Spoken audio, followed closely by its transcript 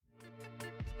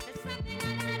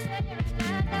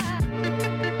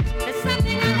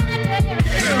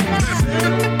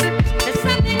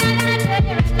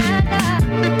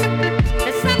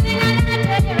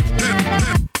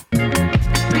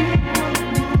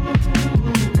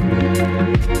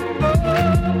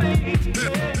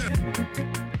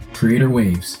Creator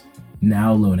Waves,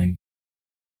 now loading.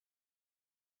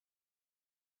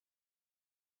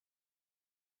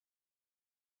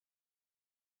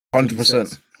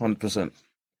 %100%.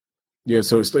 Yeah,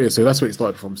 so that's where it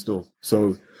started from. Still,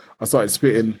 so I started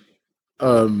spitting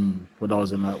when I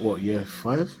was in year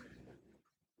 5,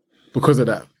 because of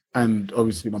that, and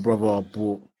obviously my brother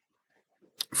bought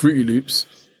Fruity Loops.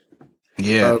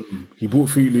 Yeah, he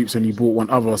bought Fruity Loops and he bought one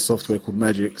other software called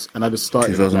Magix, and I just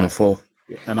started 2004.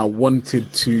 And I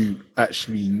wanted to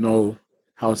actually know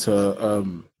how to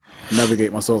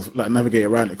navigate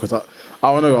around it, because I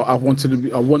don't know, I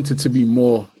wanted to be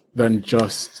more than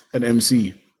just an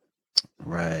MC.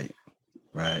 Right.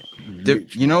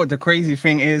 You know what the crazy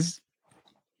thing is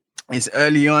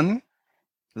early on,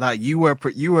 like you were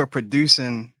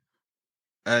producing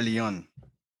early on,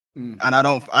 and I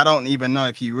don't even know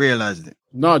if you realized it.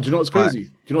 No, do you know what's crazy?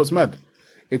 Do you know what's mad?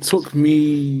 It took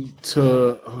me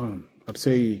to I'd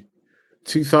say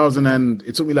 2000, and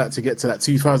it took me to get to that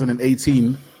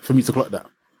 2018 for me to clock that.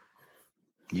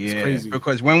 Yeah, it's crazy.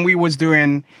 Because when we was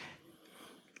doing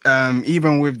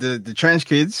even with the Trench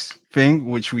Kids thing,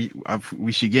 which we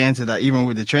should get into that. Even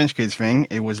with the Trench Kids thing,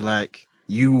 it was like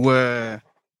you were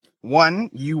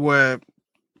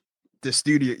the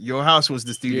studio. Your house was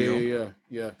the studio.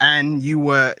 Yeah. And you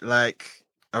were like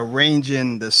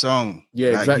arranging the song.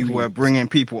 Yeah, like, exactly. You were bringing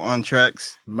people on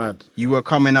tracks. Mad. You were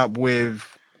coming up with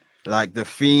like the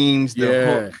themes, the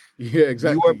hook. Yeah,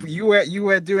 exactly. You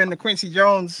were doing the Quincy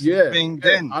Jones thing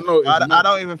then. I know. I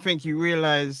don't even think you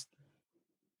realized.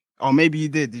 Or maybe you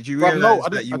did. Did you realize no, I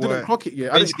didn't clock it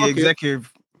yet. Basically,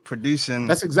 executive producing.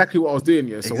 That's exactly what I was doing.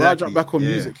 Yeah. So when I jumped back on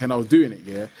music and I was doing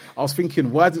it, I was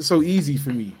thinking, why is it so easy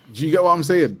for me? Do you get what I'm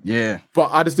saying? Yeah.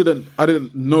 But I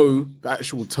didn't know the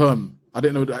actual term. I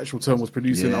didn't know the actual term was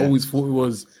producing. Yeah. I always thought it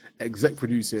was exec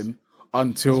producing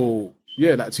until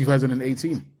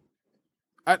 2018.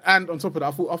 And on top of that,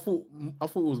 I thought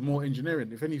it was more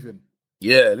engineering, if anything.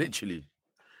 Yeah, literally.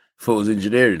 Thought it was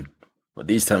engineering. But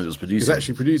these times it was producing. It's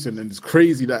actually producing, and it's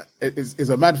crazy that it's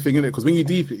a mad thing, isn't it? Because when you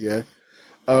deep it, you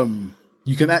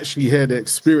can actually hear the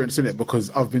experience in it, because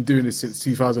I've been doing this since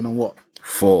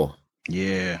 2004.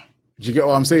 Yeah. Do you get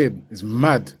what I'm saying? It's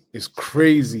mad. It's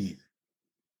crazy.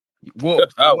 Was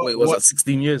that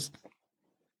 16 years?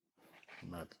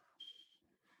 Mad.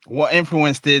 What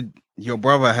influence did your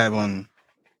brother have on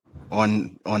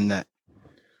that?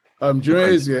 Do you know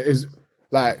is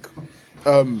like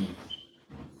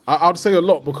I'd say a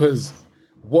lot, because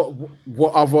what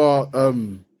other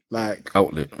like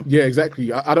outlet? Yeah,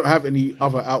 exactly. I don't have any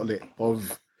other outlet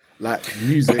of like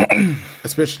music,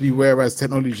 especially whereas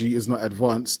technology is not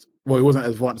advanced. Well, it wasn't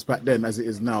advanced back then as it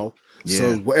is now. Yeah.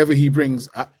 So whatever he brings,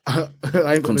 I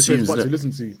ain't got no choice but to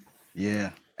listen to.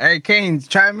 Yeah. Hey, Kane,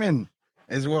 chime in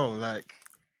as well. Like,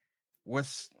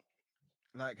 what's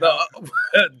like?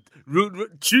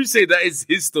 True say that is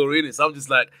his story, innit? So I'm just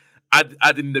like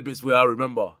adding the bits where I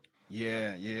remember.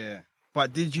 Yeah.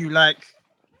 But did you like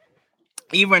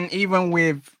even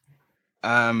with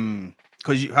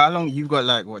because how long you've got,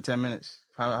 like what, 10 minutes?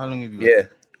 How long have you got? Yeah,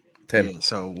 10. Yeah,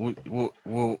 so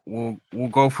we'll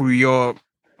go through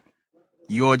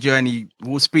your journey.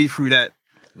 We'll speed through that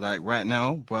like right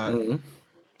now, but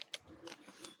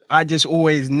I just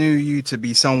always knew you to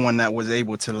be someone that was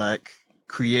able to like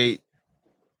create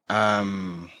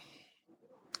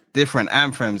different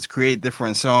anthems, create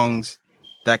different songs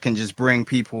that can just bring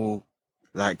people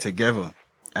like together.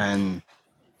 And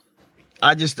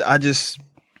I feel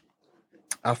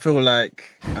like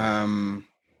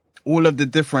all of the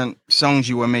different songs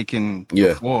you were making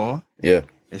before,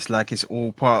 it's like it's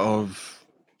all part of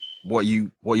what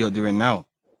you're doing now.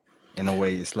 In a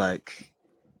way, it's like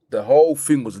the whole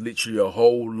thing was literally a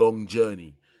whole long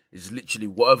journey. It's literally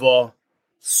whatever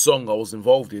song I was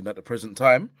involved in at the present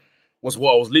time was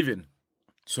what I was living.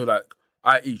 So like,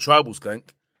 i.e. Tribal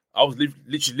Skank, I was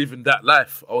literally living that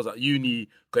life. I was at uni,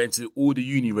 going to all the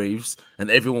uni raves, and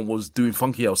everyone was doing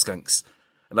funky house skanks.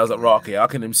 And I was like, right, okay, I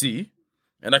can MC,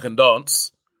 and I can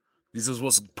dance. This is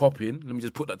what's popping. Let me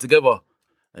just put that together,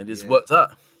 and it just worked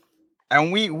out.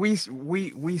 And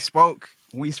we spoke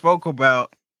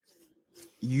about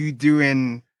you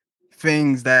doing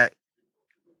things that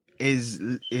is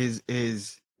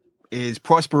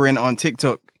prospering on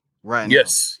TikTok right now.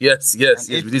 Yes. We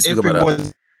did speak about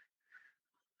that.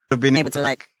 Have been able to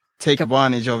like take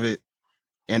advantage of it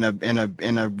in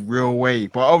a real way.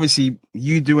 But obviously,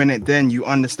 you doing it, then you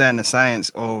understand the science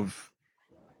of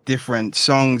different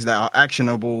songs that are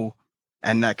actionable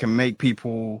and that can make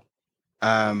people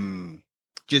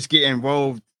just get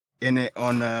involved in it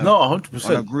on a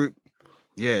 100%. group.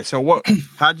 Yeah. So what?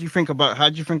 How do you think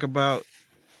about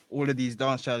all of these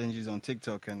dance challenges on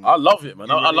TikTok? And I love it, man.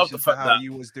 in I love relation the to fact how that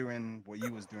you was doing what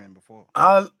you was doing before.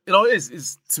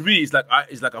 it's to me, it's like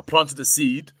I planted the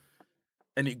seed,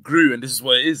 and it grew, and this is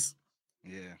what it is.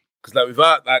 Yeah. Because like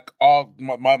without like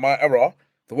my era,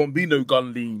 there won't be no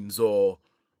gun leans or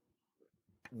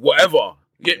whatever.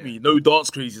 Get me? No dance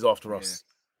crazes after us.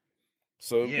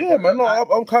 So Yeah, man,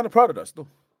 I'm kind of proud of that still.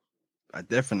 I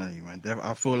definitely, man.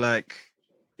 I feel like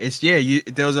it's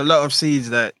there was a lot of seeds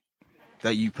that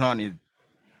you planted,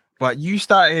 but you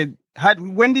started.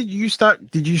 When did you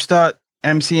start? Did you start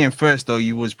MCing first, or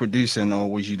you was producing, or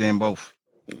was you doing both?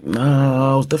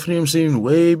 Nah, I was definitely MCing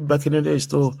way back in the day.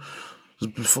 Still,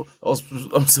 before I was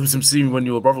MCing when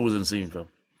your brother was MCing, fam.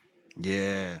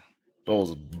 Yeah, That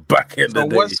was back in the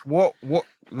day. What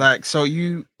like? So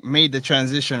you made the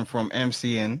transition from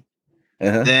MCing,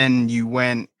 Uh-huh. then you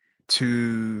went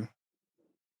to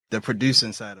the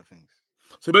producing side of things.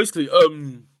 So basically,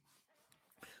 after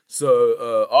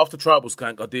Tribal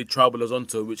Skank, I did Tribal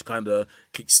Azonto, which kind of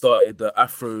kickstarted the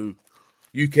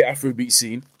UK Afrobeat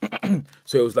scene.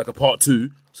 So it was like a part 2.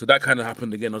 So that kind of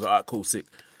happened again. I was like, alright, cool, sick.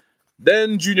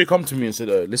 Then Junior come to me and said,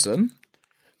 listen,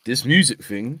 this music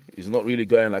thing is not really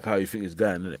going like how you think it's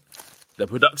going, innit? The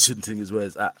production thing is where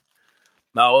it's at.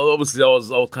 Now, obviously, I was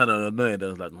kind of annoyed. I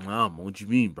was like, what do you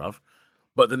mean, bruv?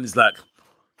 But then it's like,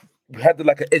 we had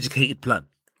like an educated plan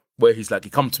where he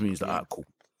come to me, he's like, alright, cool.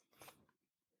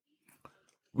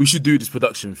 We should do this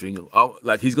production thing.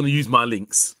 He's gonna use my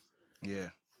links.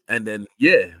 Yeah. And then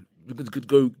we're gonna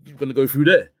go through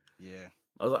there. Yeah.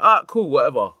 I was like, cool,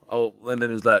 whatever. And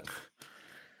then it was like,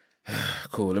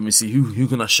 cool, let me see who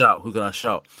can I shout? Who can I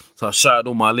shout? So I shouted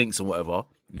all my links and whatever.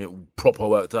 It proper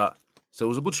worked out. So it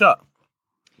was a good shout.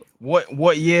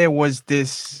 What year was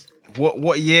this?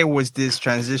 What year was this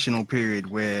transitional period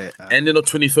where ending of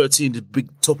 2013, the big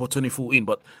top of 2014,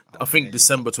 but I think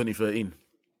December 2013.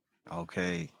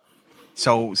 Okay.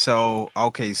 So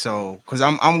because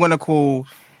I'm gonna call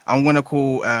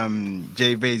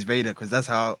Jay Vase Vader, because that's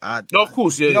how I No, of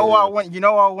course, yeah. You know what I want? You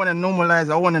know what I want to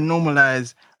normalize? I want to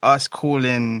normalize us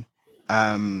calling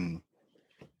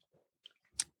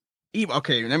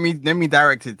okay, let me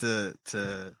direct it to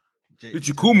Jay. Did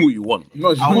you call me what you want? No,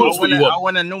 I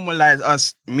want to normalize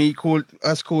us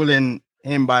calling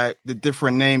him by the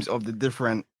different names of the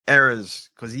different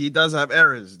eras, because he does have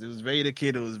errors. There was Vader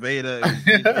Kid, it was Vader,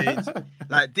 it was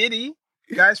like Diddy,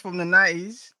 guys from the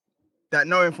 90s that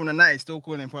know him from the 90s still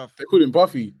call him Puff. They call him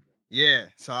Buffy. Yeah,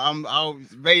 so I'll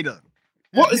Vader.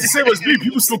 What is the same as me?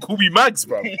 People still call me Mags,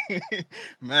 bro.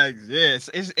 Mags, yeah.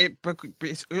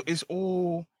 It's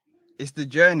all. It's the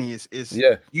journey. It's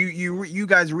You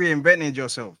guys reinvented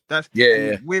yourself. That's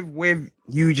with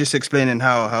you just explaining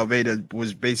how Vader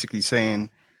was basically saying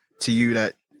to you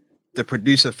that the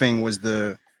producer thing was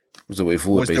the way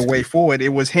forward. The way forward. It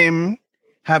was him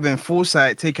having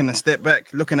foresight, taking a step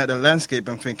back, looking at the landscape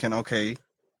and thinking, okay,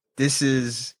 this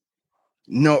is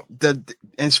not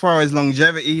as far as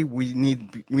longevity, we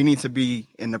need to be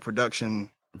in the production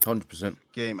 100%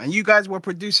 game. And you guys were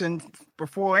producing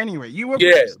before anyway. You were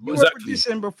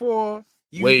producing before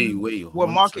you way were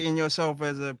marketing yourself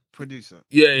as a producer.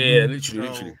 Yeah,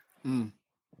 literally.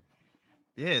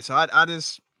 Yeah, so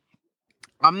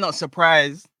I'm not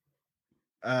surprised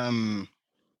by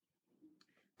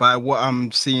what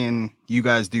I'm seeing you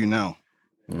guys do now.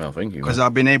 No, thank you. Because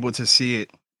I've been able to see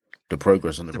it. The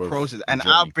progress and the process. And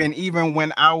I've been, even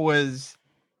when I was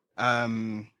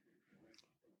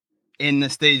in the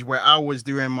stage where I was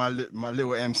doing my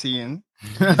little MCing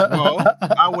as well,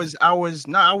 I was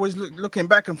looking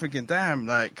back and thinking, damn,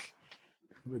 like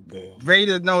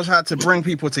Vader knows how to bring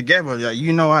people together. Like,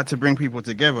 you know how to bring people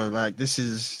together. Like, this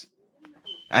is,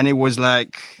 and it was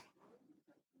like,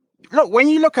 look, when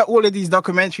you look at all of these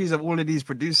documentaries of all of these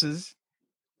producers,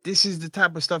 this is the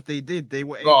type of stuff they did. They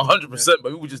were 100%,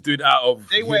 but people just do it out of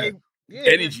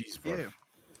energies, bro.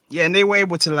 Yeah, and they were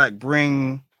able to like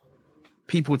bring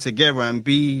people together and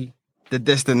be the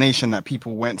destination that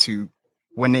people went to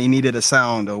when they needed a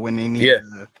sound or when they needed.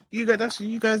 You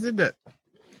guys did that.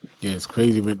 Yeah, it's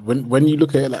crazy. But when you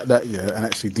look at it like that, and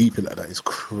actually deep it like that, it's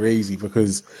crazy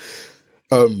because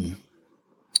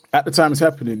at the time it's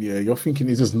happening, you're thinking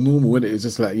it's just normal, isn't it? It's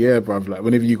just like, bruv, like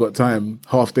whenever you got time,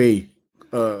 half day,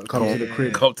 come to the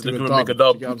crib. Come to the do crib and make a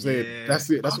dub. You get what I'm saying? Yeah. That's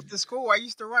it. That's After school, I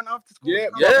used to run after school. yeah.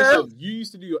 Come But Yeah. listen, you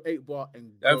used to do your 8-bar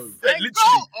and go. And literally,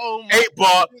 Oh my 8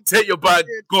 bar, God. take your bag,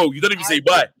 go. You don't even say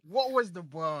bye. What was the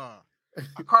bar? I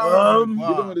can't remember.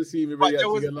 You don't want to see me ready there to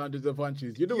was- get landed the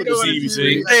punches. You don't You want don't to wanna see me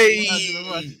see me say,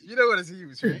 say, Hey, you don't want to see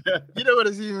me, straight. You don't want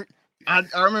to see me.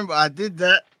 I remember I did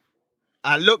that.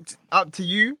 I looked up to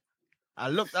you. I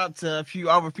looked up to a few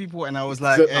other people, and I was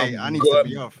like, So, "Hey, I need God. to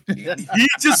be off." He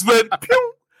just went,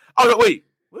 pew. I was like, wait,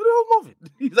 where the hell Marvin?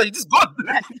 He's like, you just gone.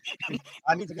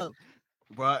 I need to go.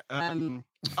 But you know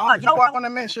what I want to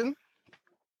mention?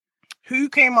 Who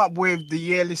came up with the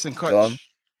year listen Go on. coach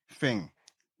thing?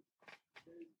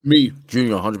 me,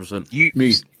 Junior, 100%. You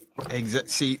me.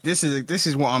 See, this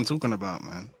is what I'm talking about,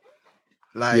 man.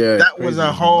 Like Yeah, that was crazy, a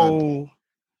man. whole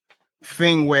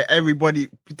thing where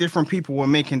different people were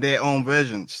making their own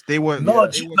versions. They were No,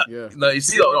 they were- Yeah. no, you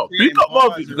see, they were no, big creating up Marvin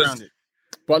bars because around it.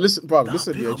 But listen, bro, Nah,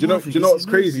 listen, big yeah. up Do you know Marvin, what's he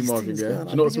crazy, knows Marvin? these Yeah. things, Do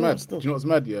you know what's big him up mad? Do still. you know what's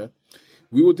mad? Yeah.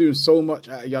 We were doing so much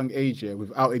at a young age, yeah,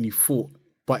 without any thought.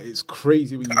 But it's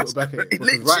crazy when you That's look back at it.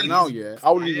 crazy. Because right now, yeah,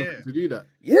 I wouldn't Yeah. even think to do that.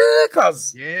 yeah,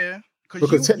 cuz. Yeah,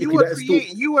 Because you technically were that is still-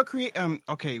 creating. You were creating.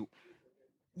 Okay,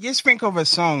 just think of a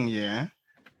song, yeah,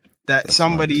 that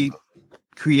somebody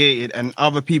created and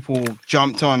other people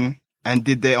jumped on and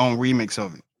did their own remix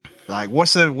of it. Like,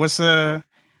 what's a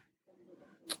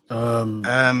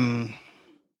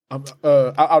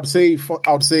I would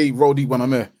say roll deep when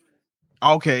I'm here.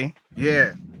 okay,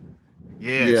 yeah.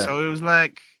 Yeah. So it was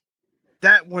like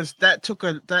that took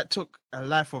a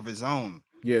life of its own.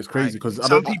 Yeah, it's crazy because I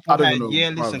Some don't people had had know.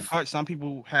 listen bruv. coach. Some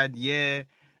people had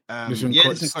Listen listen coach,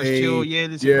 coach stay. chill. Yeah,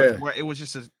 listen Yeah. coach. Where it was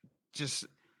just it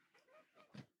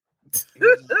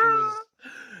was-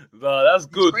 No, that's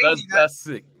good. crazy That's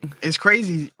sick. it's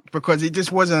crazy because it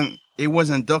just wasn't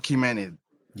documented.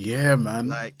 Yeah, man.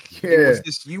 Like yeah, it was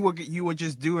just you were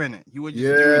just doing it. You were just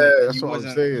Yeah, doing it. that's You what I'm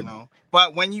wasn't, saying. You know.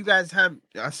 But when you guys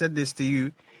I said this to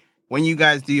you, when you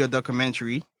guys do your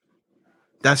documentary,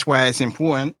 that's why it's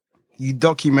important. You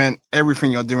document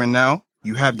everything you're doing now.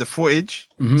 You have the footage.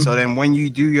 Mhm. So then when you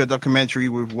do your documentary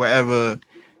with whatever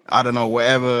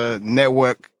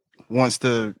network wants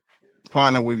to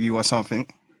partner with you or something,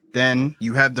 then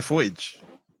you have the footage.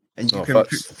 And you No, can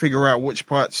facts. figure out which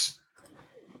parts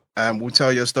will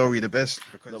tell your story the best.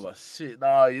 Because No, but shit,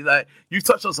 nah, you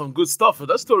touched on some good stuff, and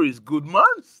that story is good, man.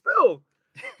 Still,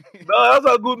 no,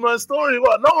 that's a good man story.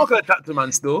 What? No one can attack the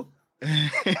man still. yeah,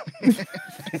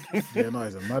 no,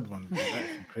 it's a mad one. It's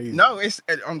actually crazy. No, it's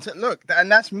look,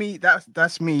 and that's me.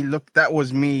 That's me. Look, that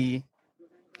was me,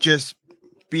 just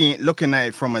looking at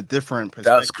it from a different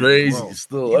perspective. That's crazy. Bro.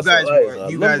 Still, You that's guys alright, were man.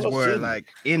 you Love guys that were shit. like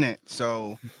in it,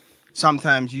 so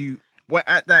sometimes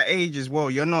at that age as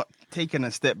well, you're not taking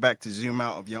a step back to zoom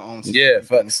out of your own Yeah, situation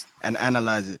facts. and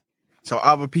analyze it. So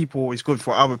it's good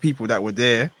for other people that were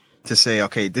there to say,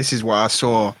 okay, this is what I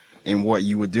saw in what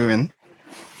you were doing,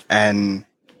 and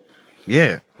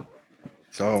yeah.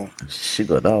 So Shit,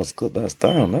 that was good. That's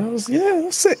damn.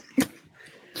 That's it.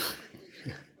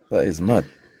 That is mad.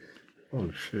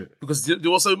 Oh shit. Because they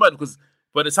were so mad. Because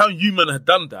by the time you man had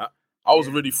done that, I was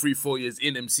already 3-4 years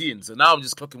in MCing. So now I'm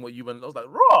just clocking what you man. I was like,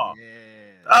 raw.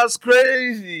 That's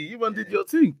crazy. You man did your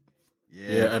thing.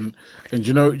 Yeah, and do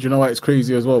you know why it's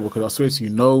crazy as well? Because I swear to you,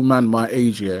 no man my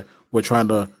age here, we're trying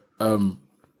to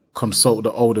consult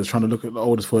the elders, trying to look at the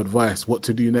elders for advice, what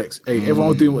to do next. Hey, everyone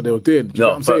was doing what they were doing. Do you know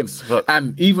what I'm saying? Facts.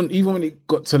 And even when it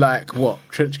got to like what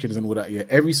trench kids and all that, yeah,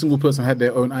 every single person had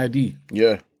their own ID.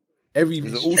 Yeah.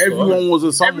 Everyone was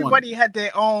a someone. Everybody had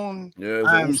their own Yeah, it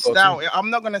was an all-star style. team. I'm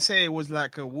not gonna say it was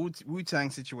like a Wu-Tang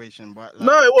situation, but like,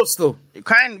 No, it was still.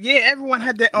 everyone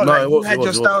had their own. No, like, it was, you had it was,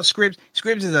 your it style. was.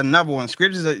 Scribs is another one.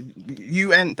 Scribs is a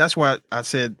UN. That's why I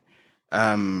said,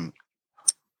 I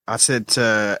said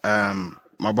to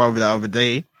my brother the other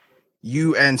day,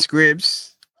 you and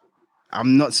Scribs,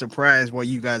 I'm not surprised what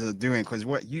you guys are doing, because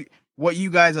what you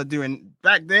guys are doing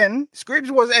back then, Scribs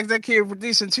was executive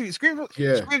producer too.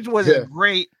 Scribs was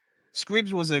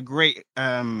Scribs was a great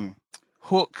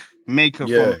hook maker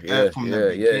from the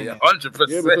beginning.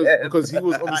 100%. Yeah, because he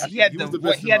was obviously He had he the was the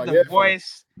best he in had our the year,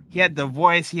 voice. He had the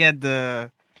voice. He had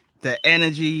the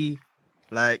energy.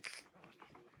 Like,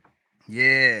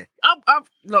 yeah.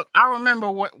 I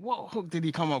remember what hook did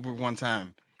he come up with one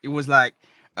time? It was like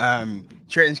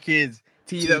Trench Kids,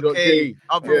 T.K.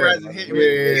 Upper Yeah. Rising Hit. Yeah,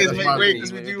 Niggas that's make my way thing.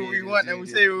 because we do what we want and we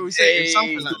say what we say.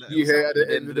 Something like that. Yeah, at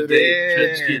the end of the day,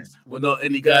 Trench kids. We're not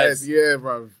any guys. Yeah,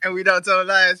 bro. And we don't tell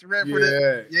lies. Rep for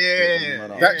the Yeah.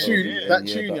 yeah. That tune, yeah, that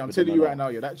yeah, tune, back I'm with telling the you man right now,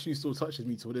 yeah, that tune still touches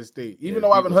me to this day. Even Yeah,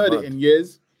 though I haven't beat was heard it mad. in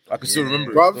years, I can still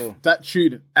remember it. bruv, still. that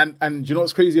tune, and do you know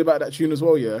what's crazy about that tune as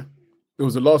well, yeah? it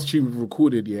was the last tune we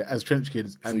recorded, yeah, as Trench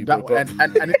Kids, So you and that broke up.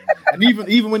 and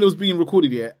even when it was being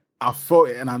recorded, yeah, I felt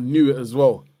it and I knew it as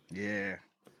well. Yeah.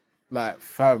 Like,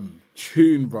 fam,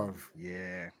 tune, bruv.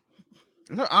 Yeah.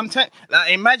 Look, I'm telling.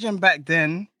 Like, imagine back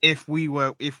then if we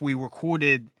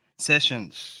recorded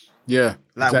sessions, Yeah,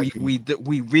 like exactly.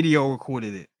 we video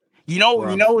recorded it. You know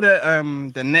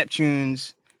the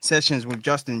Neptunes sessions with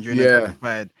Justin during the Yeah.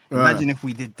 Classified. Imagine if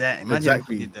we did that. Imagine if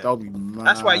Exactly. we did that. That'll be mad.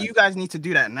 That's why you guys need to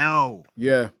do that now,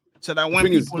 Yeah. so that The when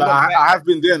thing is, people like, look back, I have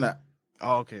been doing that.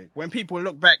 oh, okay, when people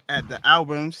look back at the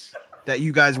albums that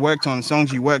you guys worked on,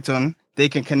 songs you worked on, they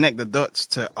can connect the dots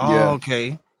to, oh, Yeah.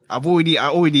 okay, I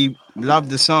already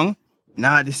loved the song.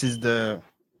 Now this is the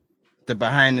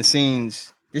behind the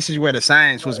scenes. This is where the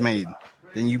science was made.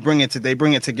 Then they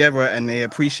bring it together and they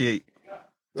appreciate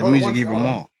the music even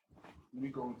more. Let me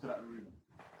go into that room.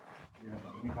 Yeah,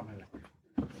 let me come here.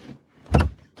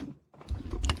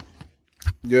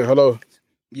 Yeah, hello.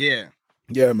 Yeah.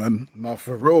 Yeah, man. No,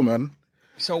 for real, man.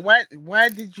 So why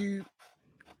did you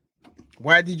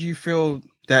feel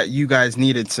that you guys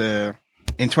needed to,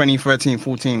 in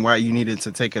 2013-14, why you needed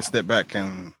to take a step back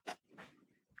and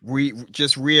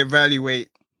just reevaluate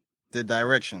the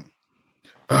direction?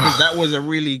 Because that was a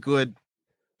really good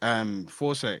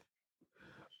foresight.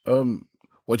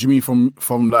 What do you mean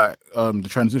from like the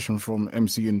transition from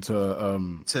MC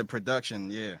into to production?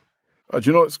 Yeah. Do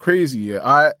you know what's crazy? Yeah,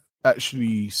 I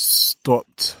actually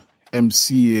stopped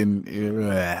MCing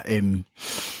in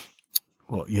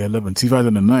what year 11,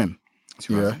 2009.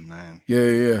 2009.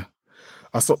 Yeah.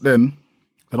 I stopped then.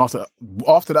 Then after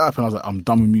that happened, I was like, I'm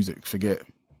done with music. Forget it.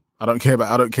 I don't care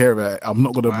about it. I'm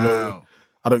not gonna blow.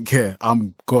 I don't care.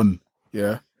 I'm gone.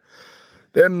 Yeah.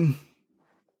 Then,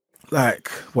 like,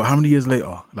 how many years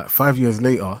later? Like 5 years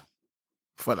later,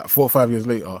 like 4 or 5 years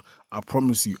later, I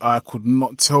promise you, I could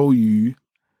not tell you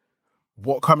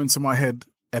what came into my head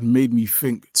and made me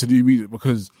think to do music,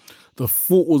 because the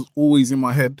thought was always in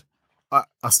my head.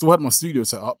 I still had my studio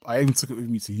set up. I even took it with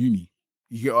me to uni.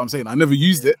 You get what I'm saying? I never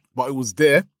used it, but it was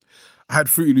there. I had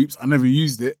Fruity Loops. I never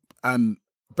used it. And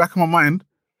back of my mind,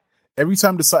 every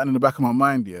time there's something in the back of my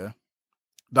mind, yeah,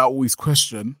 that always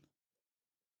question.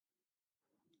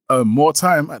 More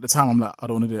time at the time, I'm like, I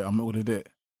don't want to do it. I'm not going to do it.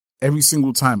 Every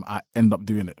single time, I end up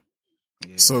doing it.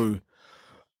 Yeah. So,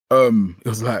 it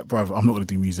was like, bruv, I'm not going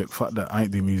to do music. Fuck that. I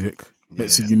ain't do music.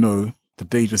 Next thing you know, the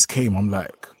day just came. I'm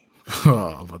like,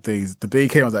 the day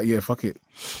came. I was like, yeah, fuck it.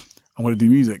 I'm going to do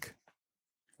music.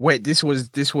 Wait, this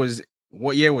was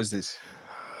what year was this?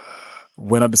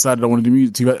 When I decided I wanted to do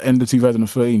music, end of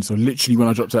 2013. So literally when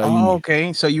I dropped out of uni.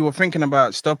 Okay. So you were thinking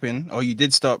about stopping, or you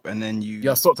did stop, and then you...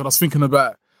 Yeah, I stopped and I was thinking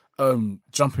about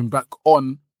jumping back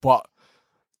on, but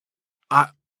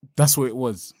that's what it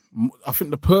was. I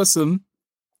think the person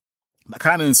that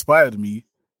kind of inspired me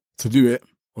to do it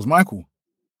was Michael.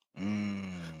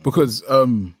 Because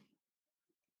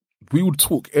we would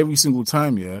talk every single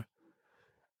time, yeah.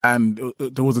 And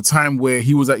there was a time where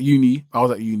he was at uni, I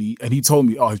was at uni, and he told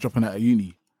me, oh, he's dropping out of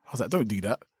uni. I was like, don't do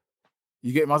that.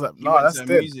 You get him? I was like, no, that's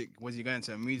dead. Music. Was he going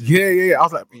to music? Yeah. I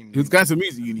was like, he was going to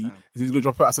music uni. He's going to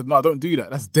drop out. I said, no, don't do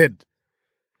that. That's dead.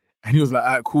 And he was like, all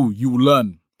right, cool. You will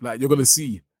learn. Like, you're going to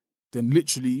see. Then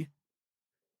literally,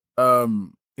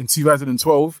 in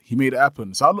 2012, he made it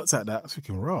happen. So I looked at that. I was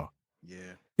thinking, raw. Yeah.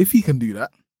 If he can do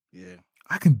that, yeah,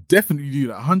 I can definitely do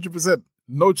that. 100%.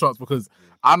 No chance, because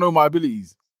I know my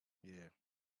abilities. Yeah.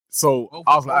 So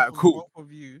I was like, all right, cool. Both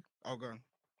of you. Oh, go on.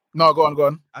 No, go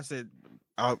on. I said,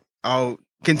 I'll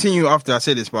continue after I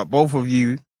say this, but both of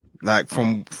you, like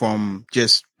from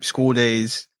just school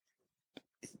days,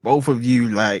 both of you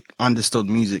like understood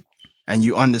music, and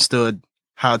you understood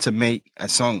how to make a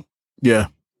song. Yeah.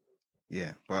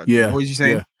 Yeah. But yeah. What was you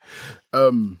saying? I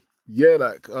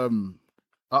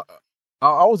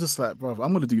was just like, bro,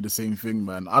 I'm gonna do the same thing,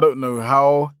 man. I don't know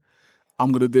how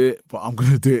I'm gonna do it, but I'm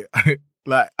gonna do it.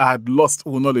 Like, I had lost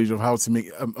all knowledge of how to make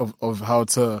of how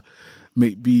to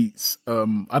make beats. I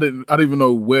didn't even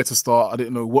know where to start. I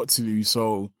didn't know what to do.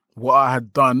 So what I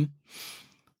had done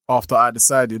after I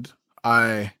decided,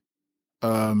 I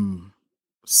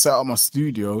set up my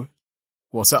studio,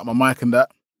 set up my mic and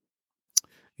that,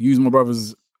 used my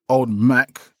brother's old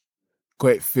Mac, got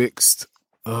it fixed.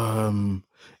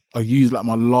 I used like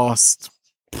my last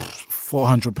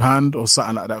 £400 or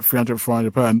something like that,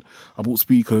 £300-400. I bought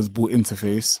speakers, bought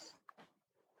interface,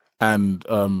 and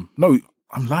no,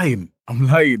 I'm lying.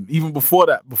 Even before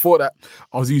that,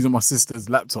 I was using my sister's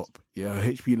laptop, a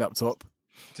HP laptop,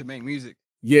 to make music.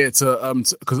 Yeah,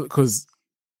 because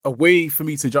a way for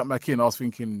me to jump back in, I was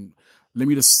thinking, let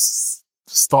me just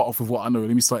start off with what I know. Let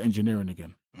me start engineering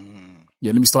again.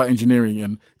 yeah, let me start engineering.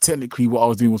 And technically what I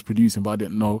was doing was producing, but I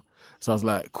didn't know. So I was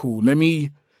like, cool, let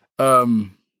me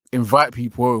invite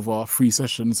people over, free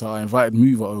sessions. So I invited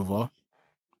Mover over.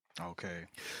 Okay.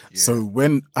 Yeah. So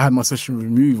when I had my session with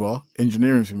Mover,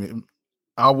 engineering from him,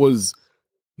 I was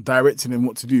directing him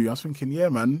what to do. I was thinking, yeah,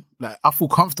 man, like I feel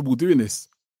comfortable doing this.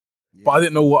 yeah. But I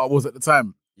didn't know what I was at the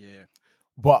time. Yeah.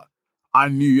 But I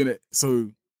knew, innit? So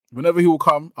whenever he will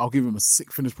come, I'll give him a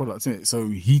sick finished product, innit? So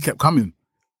he kept coming.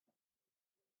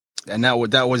 And that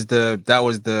was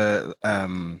the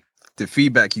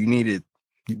feedback you needed.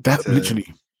 That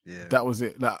literally, Yeah. that was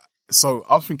it. Like, so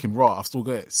I was thinking, raw, I've still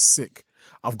got it. Sick.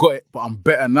 I've got it, but I'm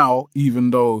better now,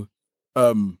 even though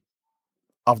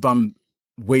I've done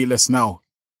way less now.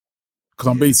 Because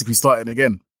I'm basically starting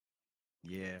again.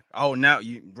 Yeah. Oh, now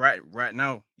you right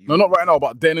now. No, not right now,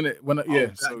 but then innit? When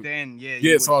then, yeah.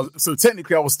 Yeah, so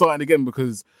technically I was starting again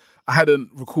because I hadn't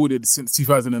recorded since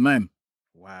 2009.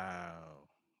 Wow.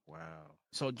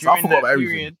 So I during forgot about that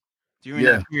everything.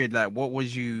 period, like what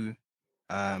was you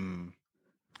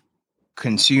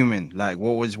consuming? Like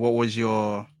what was like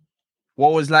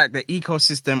the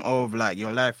ecosystem of like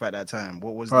your life at that time?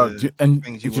 What was the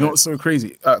things you know what's so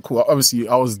crazy? Cool. Obviously,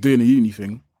 I was doing a uni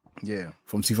thing. Yeah.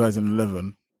 From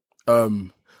 2011.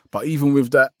 But even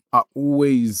with that, I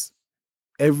always,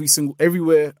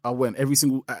 everywhere I went,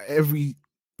 every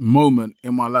moment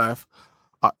in my life,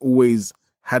 I always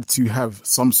had to have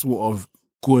some sort of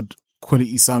good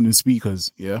quality sounding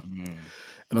speakers. Yeah. Mm.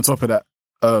 And on top of that,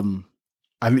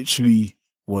 I literally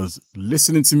was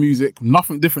listening to music,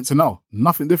 nothing different to now,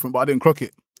 nothing different, but I didn't clock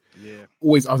it. Yeah.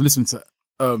 Always, I was listening to,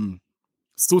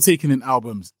 still taking in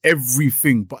albums,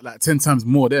 everything, but like 10 times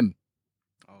more then.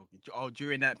 Oh,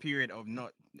 during that period of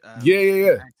not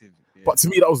Yeah. active. Yeah. But to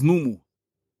me, that was normal.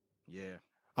 Yeah.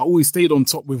 I always stayed on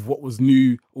top with what was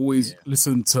new, always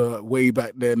listened to way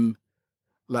back then.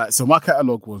 Like, so my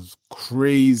catalogue was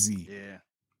crazy. Yeah.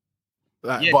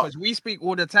 Like, Yeah, because we speak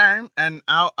all the time, and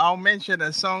I'll mention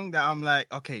a song that I'm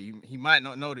like, okay, he might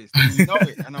not know this, then you know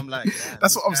it, and I'm like, yeah,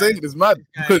 that's what I'm saying. It's mad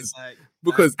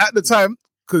because at the time,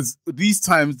 because these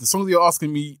times the songs you're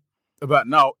asking me about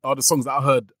now are the songs that I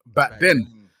heard back then.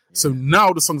 Yeah. So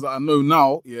now the songs that I know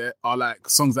now, are like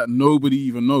songs that nobody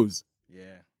even knows.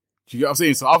 Yeah. Do you get what I'm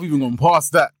saying? So I've even gone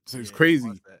past that. So it's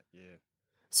crazy.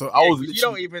 So I was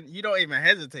literally... you don't even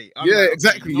hesitate. I'm like, okay,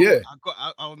 exactly. You know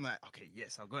I'm like, okay,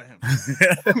 yes, I've got him.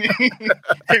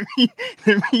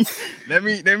 let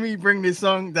me bring this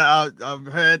song that I've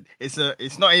heard. It's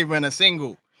not even a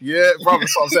single. Yeah, bro.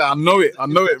 That's what I'm saying. I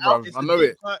know it, bro. I know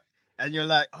it. And you're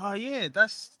like, oh yeah,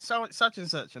 that's such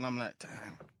and such, and I'm like,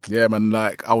 damn. Yeah, man.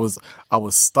 Like I was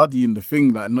studying the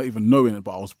thing, like not even knowing it,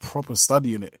 but I was proper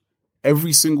studying it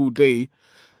every single day.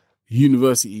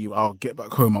 University, I'll get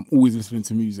back home, I'm always listening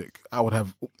to music. I would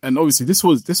have, and obviously this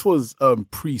was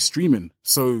pre-streaming,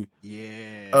 so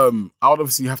I would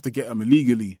obviously have to get them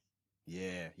illegally.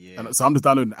 And so I'm just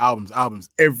downloading albums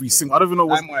every single. I don't even know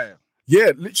what.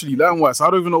 Literally LimeWire. So I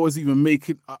don't even know what's even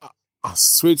making. I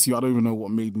swear to you, I don't even know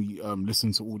what made me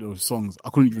listen to all those songs. I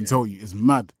couldn't even tell you. It's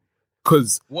mad.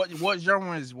 Cause what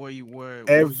genres were you were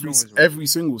every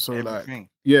single. So everything.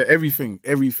 Like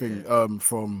everything.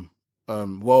 From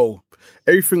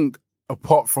everything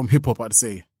apart from hip hop, I'd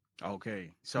say.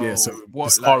 Okay, so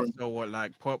what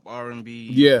like pop, R&B?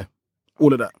 Yeah,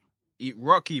 all of that.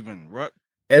 Rock.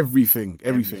 Everything.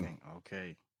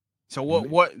 Okay, so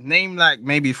what name like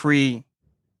maybe 3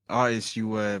 artists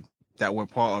that were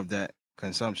part of that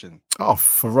consumption? Oh,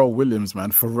 Pharrell Williams,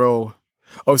 man. Pharrell.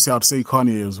 Obviously, I'd say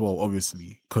Kanye as well,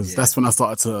 obviously, because that's when I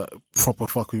started to proper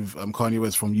fuck with Kanye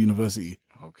West from university.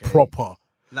 Okay, proper.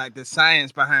 Like the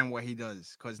science behind what he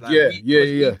does, because like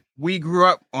we grew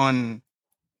up on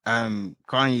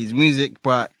Kanye's music,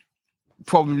 but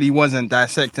probably wasn't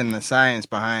dissecting the science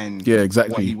behind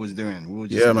what he was doing. We were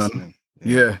just listening.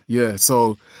 Yeah.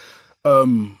 So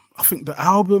I think the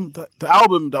album that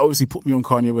obviously put me on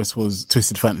Kanye West was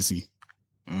Twisted Fantasy.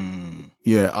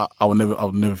 Yeah, I'll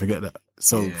never forget that.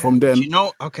 So from then,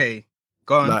 okay,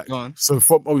 go on. So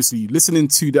from obviously listening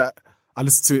to that, I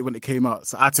listened to it when it came out,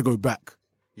 so I had to go back.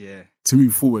 Yeah. To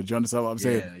move forward. Do you understand what I'm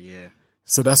saying? Yeah.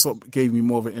 So that's what gave me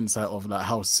more of an insight of like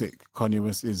how sick Kanye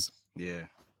West is. Yeah.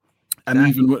 And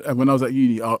even when I was at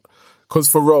uni, because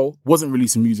Pharrell wasn't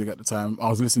releasing music at the time, I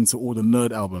was listening to all the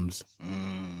Nerd albums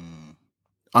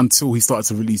until he started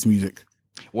to release music.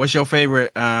 What's your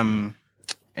favorite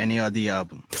NERD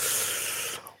album?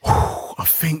 I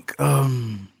think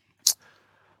I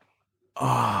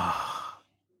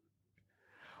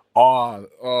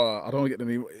don't get the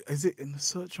name. Is it In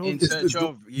Search of? In Search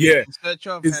of. In Search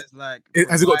of has like.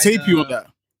 Has it got Tapey on that?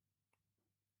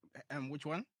 And which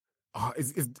one?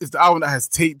 it's the album that has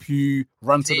Tape You,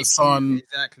 Run to Tape the You, Sun,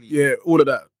 exactly. yeah, all of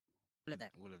that. All of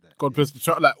that. God bless the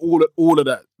child, like all of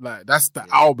that. Like that's the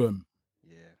album.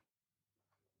 Yeah.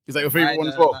 Is that your favorite one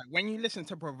as Provider, well? like, when you listen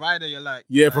to Provider, you're like,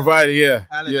 Yeah, Provider, yeah,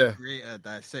 Tyler, yeah, the Creator,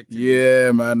 dissected.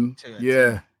 yeah, man, To a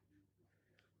yeah, T.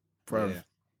 bro. Yeah.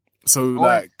 So Oh,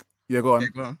 like, yeah, go on. Yeah,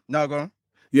 go on. No, go on.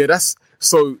 Yeah, that's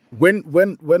so when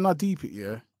I deep it,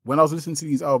 yeah, when I was listening to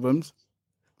these albums,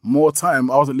 more time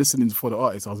I wasn't listening for the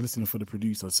artist, I was listening for the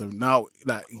producer. So now,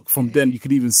 like from then, you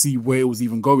could even see where it was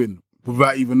even going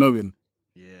without even knowing.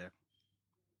 Yeah.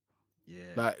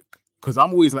 Yeah. Like, because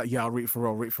I'm always like, yeah, I rate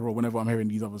Pharrell whenever I'm hearing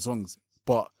these other songs.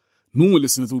 But normal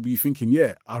listeners will be thinking,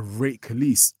 yeah, I rate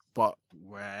Khalees. But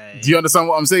right. do you understand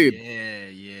what I'm saying?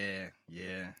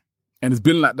 Yeah. And it's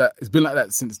been like that. It's been like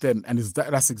that since then, and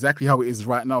that's exactly how it is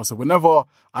right now. So whenever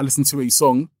I listen to a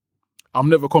song, I'm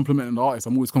never complimenting the artist.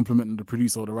 I'm always complimenting the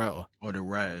producer or the writer. Or the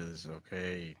writers,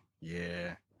 okay.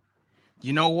 Yeah.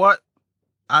 You know what?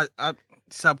 I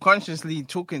subconsciously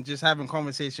just having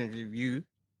conversations with you.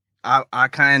 I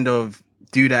kind of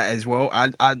do that as well.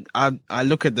 I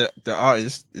look at the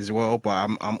artist as well, but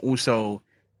I'm also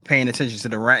paying attention to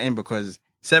the writing because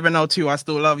 702, I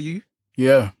Still Love You.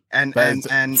 Yeah. And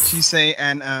she say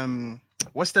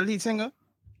what's the lead singer?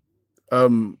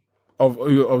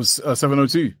 Of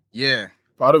 702. Yeah.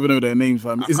 But I don't even know their names,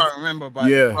 fam. I can't remember, but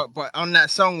yeah. But on that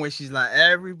song where she's like,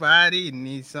 everybody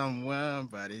needs someone,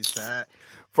 but it's that.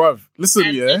 Bruv, listen,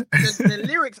 And yeah. the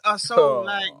lyrics are so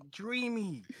like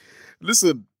dreamy.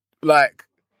 Listen, like,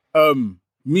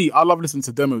 me, I love listening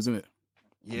to demos, innit?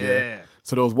 Yeah.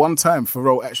 So there was one time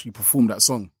Pharrell actually performed that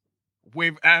song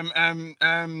With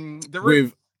the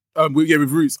Roots. with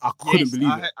Roots. I couldn't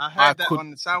believe it. I heard that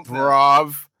on the SoundCloud.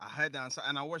 Bruv. I heard that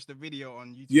and I watched the video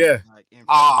on YouTube. Yeah. Like,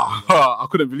 I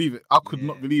couldn't believe it. I could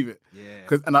not believe it. Yeah.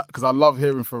 Because I love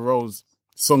hearing Pharrell's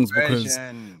songs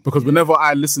because whenever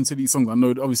I listen to these songs, I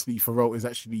know that obviously Pharrell is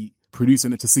actually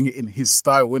producing it to sing it in his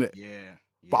style, innit? Yeah.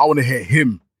 But I want to hear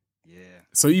him. Yeah.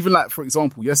 So even like, for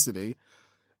example, yesterday,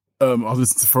 I was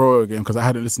listening to Pharrell again because I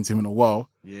hadn't listened to him in a while.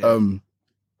 Yeah.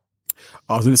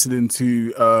 I was listening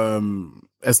to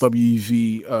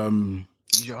SWV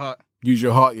Use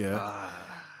Your Heart, yeah.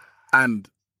 And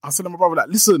I said to my brother, like,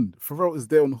 listen, Pharrell is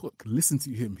there on the hook. Listen to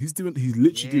him. He's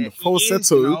literally doing the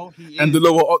falsetto and the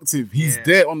lower octave. He's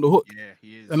there on the hook. Yeah,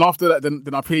 he is. And after that,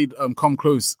 then I played Come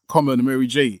Close, Common and Mary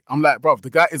J. I'm like, bruv, the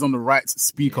guy is on the right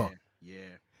speaker.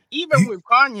 Yeah. Even with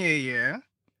Kanye,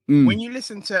 when you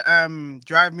listen to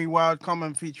Drive Me Wild,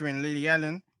 Common featuring Lily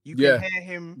Allen, you can hear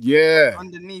him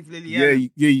underneath Lily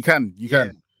Allen. Yeah, you can.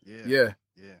 Yeah.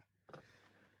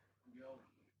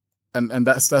 And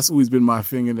that's always been my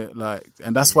thing, innit? Like,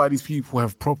 and that's why these people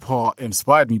have proper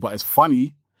inspired me. But it's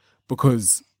funny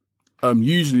because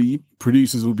usually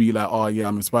producers will be like, "Oh yeah,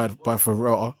 I'm inspired by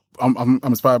Pharrell. I'm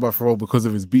inspired by Pharrell because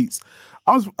of his beats.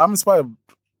 I'm inspired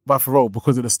by Pharrell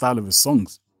because of the style of his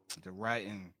songs, the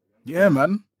writing. Yeah,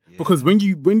 man. Yeah. Because when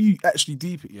you actually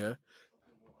deep it, yeah,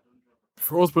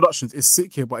 Pharrell's productions is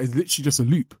sick here, but it's literally just a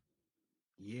loop.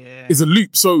 Yeah, it's a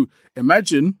loop. So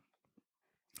imagine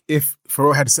if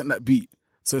Pharrell had sent that beat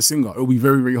to a singer, it would be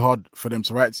very, very hard for them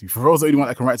to write to. Pharrell's the only one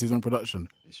that can write to his own production.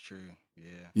 It's true.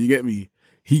 Yeah. You get me?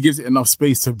 He gives it enough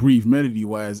space to breathe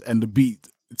melody-wise and the beat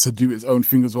to do its own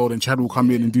thing as well. Then Chad will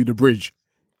come in and do the bridge.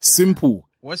 Simple.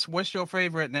 What's your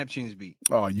favorite Neptune's beat?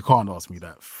 Oh, you can't ask me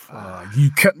that.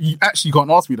 You actually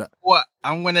can't ask me that. What?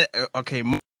 I'm gonna okay.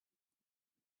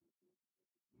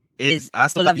 I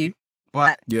Still Love You.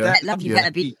 But that Love You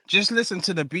better be. Just listen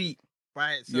to the beat.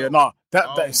 Right, so,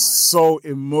 that is so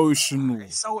emotional.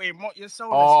 It's so you're so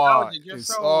nostalgic. You're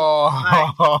so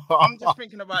I'm just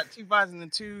thinking about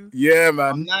 2002. Yeah,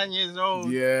 man. I'm 9 years old.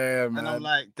 Yeah, man. And I'm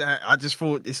like that. I just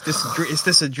thought, is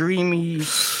this a dreamy?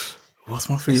 What's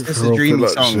my favorite Pharrell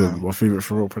production? Song, my favorite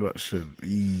Pharrell production.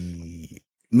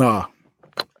 Nah.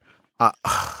 I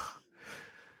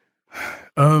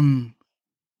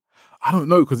don't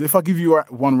know, because if I give you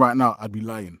one right now, I'd be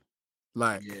lying.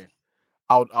 Like,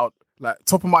 I'll like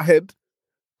top of my head,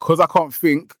 because I can't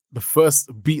think. The first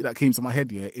beat that came to my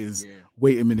head is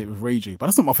 "Wait a Minute" with Ray J, but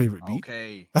that's not my favorite beat.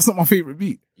 Okay, that's not my favorite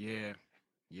beat. Yeah.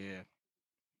 Do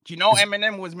you know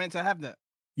Eminem was meant to have that?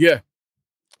 Yeah.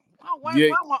 Why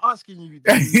am I asking you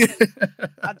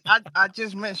that? I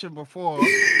just mentioned before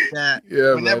that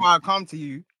whenever I come to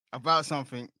you about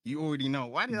something, you already know.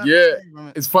 Why did I? Yeah,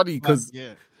 it's funny because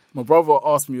my brother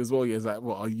asked me as well. Yeah, he's like,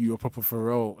 "What, are you a proper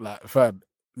Pharrell like fan?"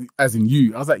 As in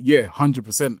you, I was like,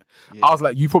 100%. I was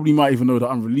like, you probably might even know the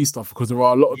unreleased stuff because there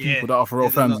are a lot of people that are Pharrell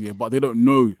fans here, but they don't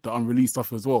know the unreleased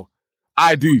stuff as well.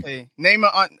 I do. Okay, name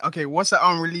it. Okay, what's the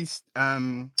unreleased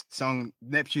song,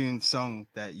 Neptune song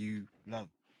that you love?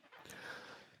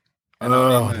 And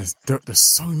I'll name it. There's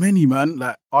so many, man.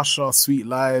 Like Usher, Sweet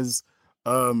Lies.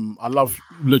 I love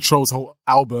Latrell's whole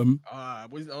album. I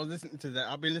was listening to that.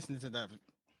 I've been listening to that.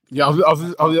 Yeah, I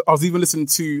was even listening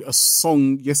to a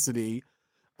song yesterday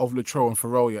of Latrell and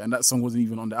Pharrell, yeah, and that song wasn't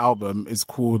even on the album. It's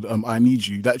called "I Need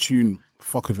You." That tune,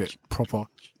 fuck with it, proper.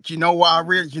 Do you know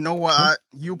what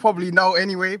you probably know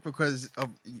anyway because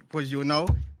you'll know.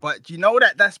 But do you know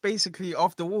that's basically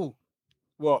Off the Wall?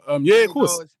 Well, yeah, of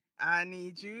course. Goes, I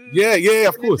need you. Yeah,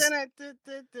 of course.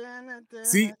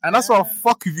 See, and that's why I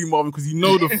fuck with you, Marvin, because you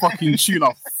know the fucking tune.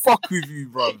 I fuck with you,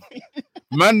 bro.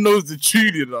 Man knows the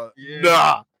tune, you know. Yeah.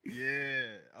 Nah. Yeah.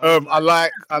 I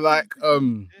like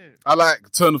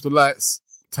Turn Off the Lights,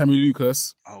 Tammy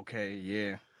Lucas. Okay,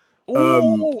 yeah.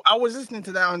 Oh, I was listening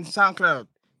to that on SoundCloud.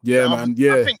 Yeah, man.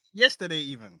 Yeah. I think yesterday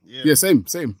even. Yeah. Yeah, same.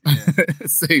 Yeah.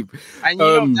 Same. And you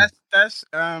know that's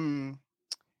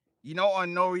you know on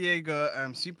Noriega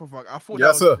Superfuck, I thought that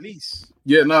was Elise.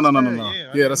 Yeah, no.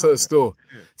 Yeah, Yeah, that's her still.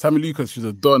 Yeah. Tammy Lucas, she's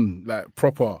a don, like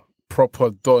proper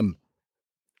don.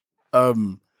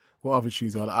 What other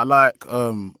tunes I like?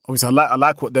 Obviously I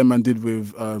like what them man did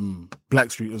with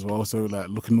Blackstreet as well. So like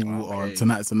Looking in the Water,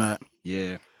 Tonight's the Night.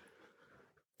 Yeah.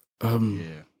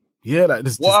 Yeah, like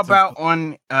this. What about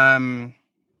on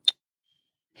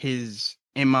his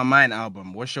In My Mind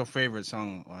album? What's your favorite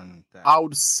song on that? I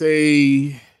would say,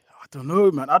 I don't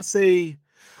know, man. I'd say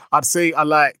I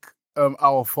like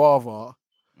Our Father.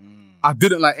 I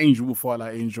didn't like Angel before I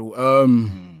like Angel.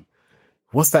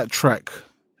 What's that track?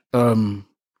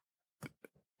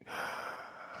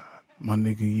 My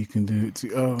nigga, you can do it too.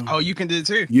 You can do it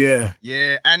too. Yeah.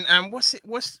 And what's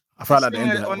I felt like the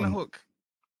end of that on one. the hook?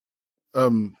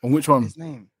 On which one? His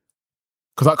name.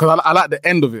 Because I like the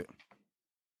end of it.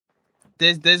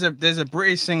 There's a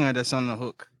British singer that's on the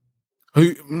hook.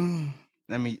 Who?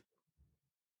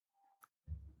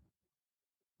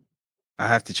 I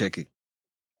have to check it.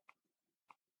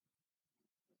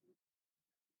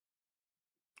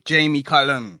 Jamie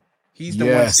Cullum. He's the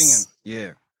one singing.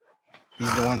 Yeah.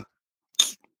 He's the one.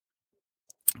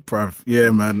 Bruv. Yeah,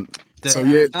 man. So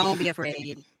yeah. Don't be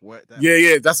afraid.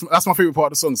 Yeah. That's my favorite part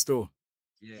of the song still.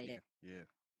 Yeah.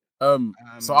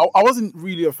 So I wasn't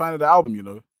really a fan of the album, you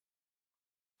know.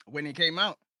 When it came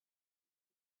out.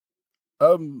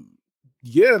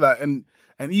 Yeah, like and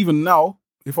even now,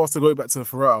 if I was to go back to the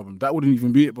Pharrell album, that wouldn't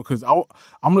even be it because I'm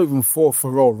not even for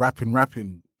Pharrell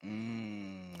rapping.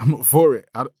 I'm not for it.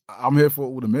 I'm here for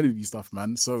all the melody stuff,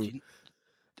 man. So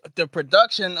the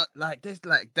production, like this,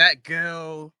 like that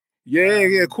girl.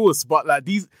 Yeah, of course. But like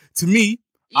these, to me,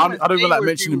 I don't even like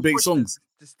mentioning big songs.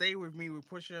 To Stay With Me with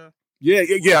Pusha. Yeah.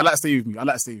 I like Stay With Me.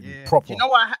 Proper. You know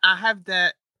what? I have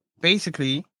that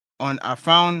basically on. I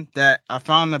found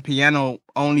the piano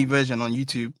only version on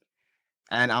YouTube,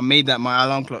 and I made that my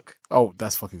alarm clock. Oh,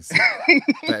 that's fucking sick.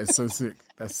 That is so sick.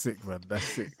 That's sick, man. That's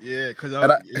sick. Yeah, because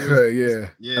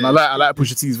yeah. And I like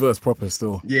Pusha T's verse proper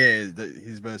still. Yeah,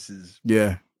 his verse is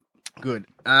good.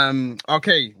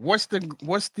 Okay, what's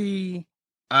the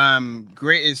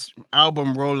greatest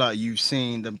album rollout you've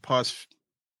seen the past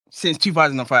since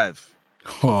 2005?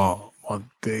 Oh my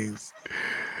days.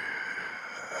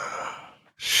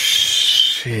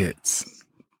 Shit.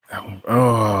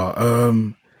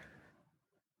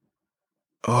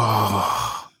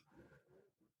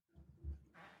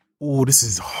 Oh, this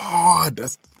is hard.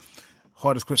 That's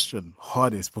hardest question.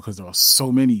 Hardest because there are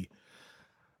so many.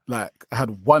 Like I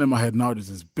had one in my head now. There's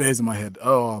just bears in my head.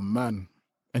 Oh man.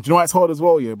 And do you know why it's hard as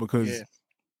well? Yeah, because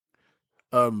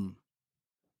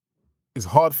it's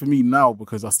hard for me now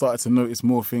because I started to notice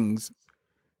more things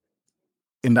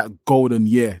in that golden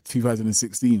year,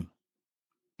 2016.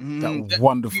 That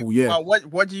wonderful year.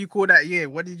 What do you call that year?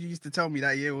 What did you used to tell me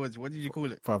that year was? What did you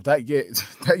call it? Bruv, that year's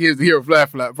the year of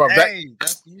life, like, bruv.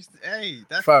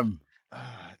 That's fam.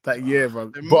 That year,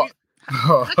 bro. But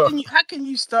how can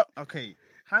you start? Okay,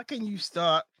 how can you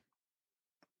start?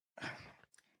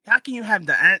 How can you have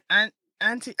the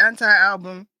anti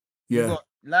album? Yeah. You got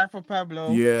Life of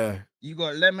Pablo. Yeah. You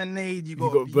got Lemonade. You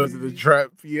got Birds of the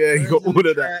Trap. Yeah. You got all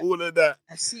of that.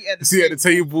 I see at the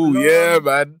table. Yeah,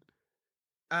 man.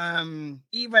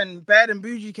 Even Bad and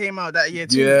Bougie came out that year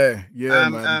too. Yeah,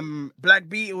 man. Black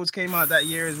Beatles came out that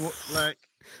year as well. Like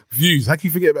Views. How can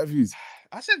you forget about Views?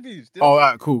 I said Views. All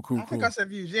right, cool. I think I said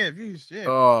Views. Yeah, Views. Yeah.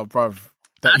 Oh, bruv.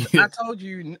 I told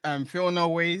you, Feel No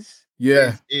Ways.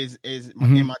 Yeah, is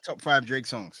in my top 5 Drake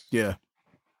songs. Yeah,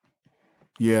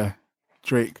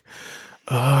 Drake.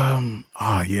 Yeah,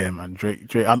 man.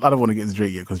 Drake. I don't want to get into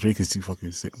Drake yet because Drake is too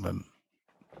fucking sick, man.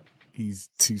 He's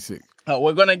too sick.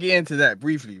 We're gonna get into that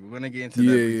briefly. We're gonna get into that.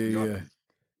 Briefly, Yeah.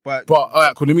 But But all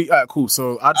right, cool. All right, cool.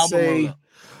 So I'd Album say,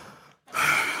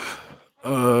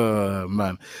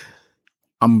 man,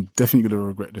 I'm definitely gonna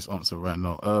regret this answer right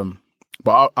now.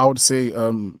 But I would say,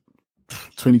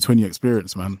 2020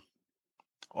 experience, man.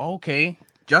 okay,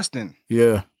 Justin.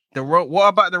 Yeah. The role. What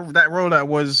about that role that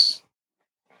was?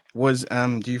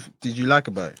 Did you like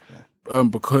about it?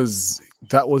 Because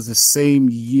that was the same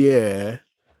year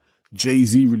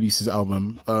Jay-Z released his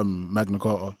album, Magna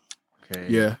Carta. Okay.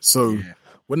 Yeah. So Yeah.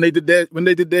 when they did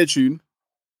their tune,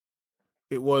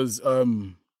 it was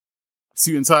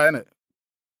Suit and Tie, innit?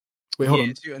 Wait, hold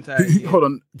on. Suit and Tie, yeah. Hold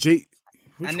on. Which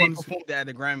And they one's- performed that at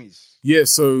the Grammys. Yeah,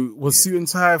 so was Yeah. Suit and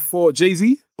Tie for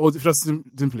Jay-Z or was it Justin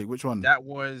Timberlake? Which one? That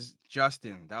was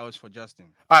Justin. That was for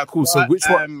Justin. All right, cool. So But, which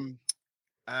one?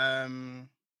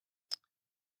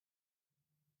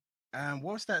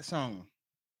 What's that song?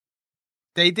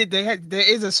 There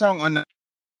is a song on the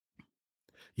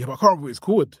Yeah, but I can't remember what it's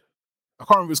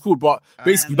called. But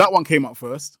basically that one came out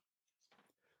first.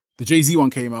 The Jay-Z one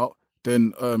came out.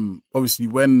 Then obviously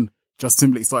when Justin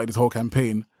Timberlake started his whole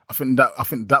campaign, I think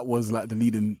that was like the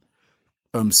leading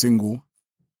single.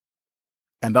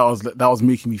 And that was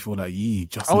making me feel like,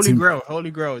 Justin Holy Timberlake. Grail.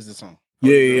 Holy Grail is the song.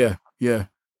 Yeah, Holy yeah, Grail. yeah.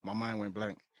 My mind went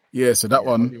blank. Yeah, so that Yeah,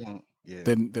 one. Holy One. Yeah.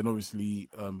 Then obviously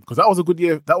because that was a good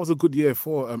year. That was a good year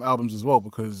for albums as well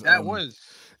because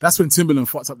that's when Timberland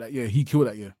fucked up that year. He killed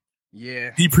that year.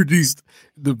 Yeah. He produced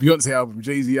the Beyonce album,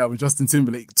 Jay-Z album, Justin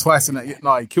Timberlake twice in that year.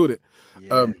 Nah, he killed it.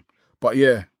 Yeah. But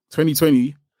yeah,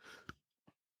 2020.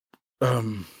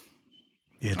 Yeah,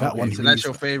 that Okay, one. So that's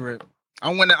your favorite.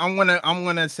 I'm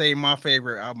gonna say my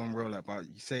favorite album roll up.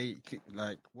 You say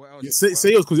like what else?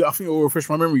 Say yours because I think it will refresh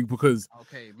my memory because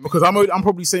I'm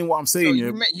probably saying what I'm saying.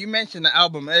 So you mentioned the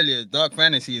album earlier. Dark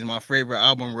Fantasy is my favorite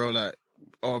album roll up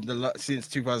of the lot since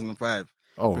 2005.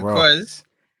 Oh, because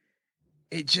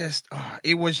it just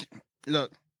it was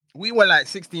look. We were like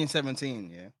 16,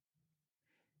 17. Yeah,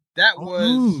 that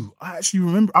was. I actually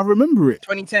remember. I remember it.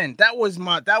 2010. That was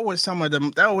some of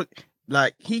them. That was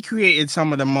like he created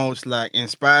some of the most like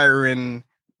inspiring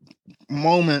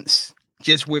moments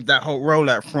just with that whole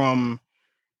rollout from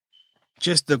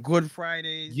just the Good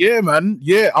Fridays. Yeah, man.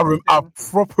 Yeah, I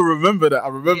proper remember that. I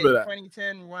remember that.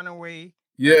 2010 Runaway.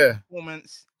 Yeah.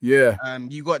 Performance. Yeah.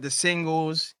 You got the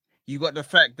singles. You got the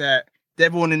fact that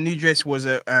Devil in a New Dress was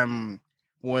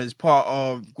part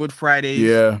of Good Fridays.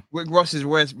 Yeah. Rick Ross's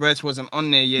verse wasn't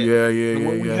on there yet. Yeah. And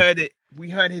when we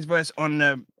heard his verse on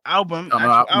the album.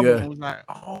 It was like,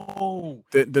 oh.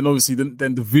 Then obviously,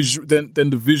 then the visual, then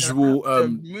the visual, the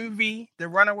movie, the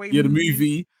Runaway. Yeah, the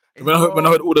movie. When I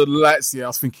heard all the lights, I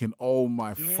was thinking, oh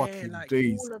my fucking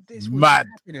days, all of this mad.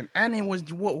 And it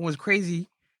was what was crazy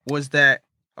was that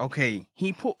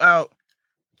he put out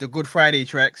the Good Friday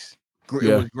tracks.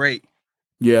 It was great.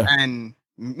 Yeah. And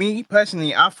me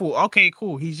personally, I thought, okay,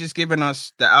 cool. He's just giving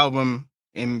us the album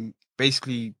in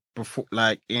basically before,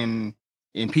 like in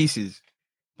pieces.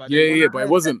 But but it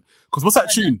wasn't because what's that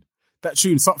tune? That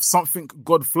tune, something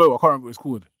God Flow. I can't remember what it's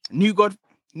called. New God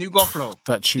Flow.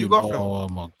 That tune. Oh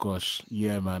my gosh,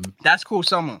 yeah, man. That's Cool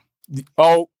Summer.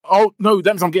 Oh no,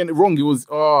 that means I'm getting it wrong. It was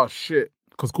shit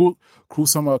because Cool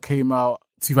Summer came out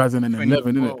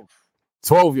 2011, isn't it?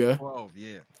 12, yeah. 12,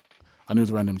 yeah. I knew it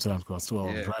was around them times because I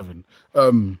was driving.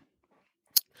 There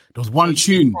was one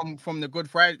tune from the Good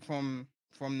Friday from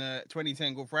the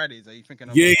 2010 Good Fridays. Are you thinking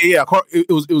of? Yeah. It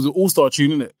was an all-star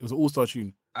tune, innit? It was an all-star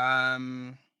tune. I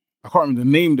can't remember the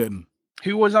name then.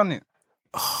 Who was on it?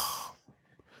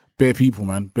 Bare people,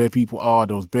 man. Bare people.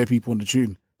 There was bare people on the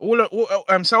tune.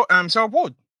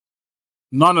 Southport.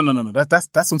 No.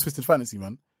 That's on Twisted Fantasy,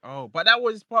 man. Oh, but that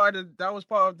was part of the.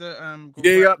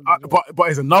 But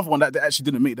it's another one that they actually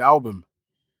didn't make the album.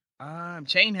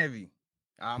 Chain Heavy.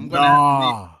 I'm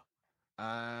gonna.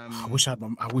 I wish I had my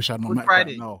Mac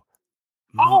Friday. right now.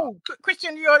 Oh,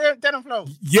 Christian, you're Dead and Flow.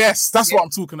 Yes, that's what I'm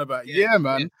talking about. Yeah,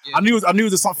 man. Yeah. I knew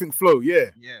it was something flow.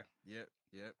 Yeah.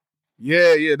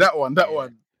 Yeah. That one.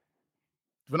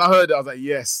 When I heard it, I was like,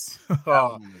 yes. That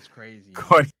one was crazy.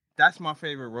 God. That's my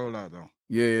favorite rollout, though.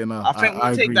 Yeah, no. I think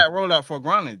we take that rollout for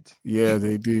granted. Yeah,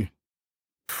 they do.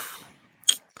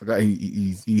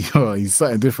 He's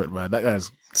something different, man. That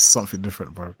guy's something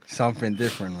different, bro. Something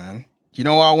different, man. You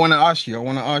know what I want to ask you? I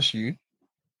want to ask you,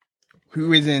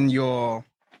 who is on your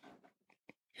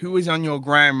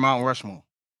grime Mount Rushmore?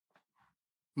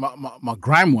 My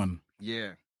grime one.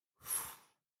 Yeah.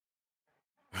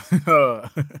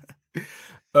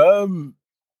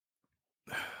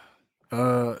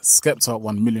 Skepta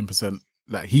 1,000,000%.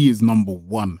 Like he is number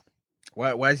one.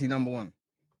 Why is he number one?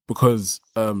 Because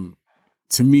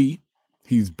to me,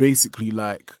 he's basically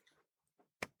like,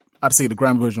 I'd say the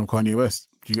grand version of Kanye West.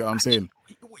 Do you get what I'm saying?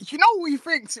 You know, we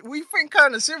think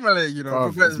kind of similar. You know,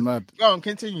 Bruv, because it's mad. go on,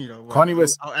 continue though. Kanye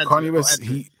West, I'll add to it, Kanye I'll West, add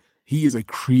to it. he is a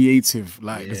creative.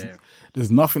 Like, Yeah.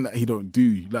 there's nothing that he don't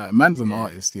do. Like, man's an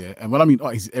artist, yeah. And when I mean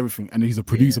artist, he's everything. And he's a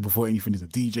producer before anything. He's a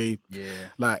DJ. Yeah.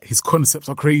 Like, his concepts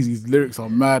are crazy. His lyrics are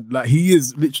mad. Like, he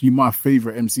is literally my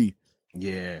favorite MC.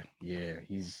 Yeah,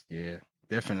 he's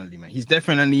definitely, man. He's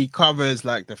definitely covers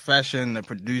like the fashion, the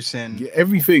producing, Yeah,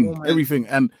 everything.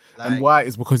 And like, why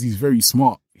is because he's very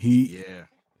smart.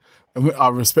 And I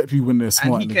respect people when they're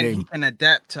smart and in the game. he can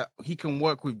adapt to. He can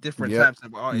work with different Yep. types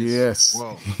of artists. Yes,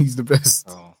 Well, he's the best.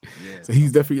 so yeah. So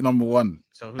he's definitely number one.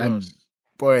 So who And else?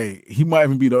 boy, he might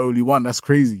even be the only one. That's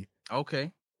crazy.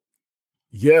 Okay.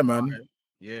 Yeah, man. Alright.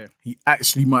 Yeah. He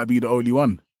actually might be the only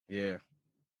one. Yeah.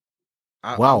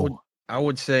 Wow. I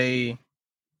would say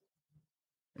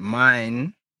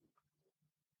mine.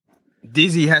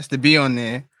 Dizzy has to be on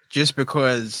there just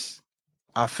because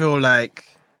I feel like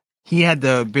he had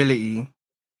the ability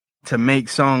to make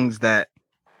songs that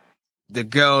the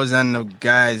girls and the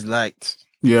guys liked.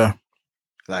 Yeah.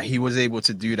 Like he was able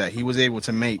to do that. He was able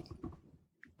to make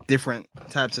different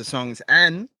types of songs.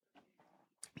 And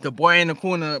the Boy in the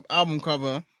Corner album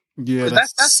cover. Yeah,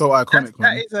 'Cause that's so iconic,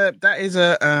 man. That is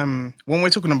a when we're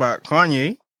talking about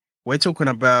Kanye, we're talking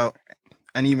about,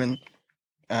 and even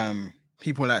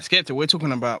people like Skepta, we're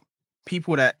talking about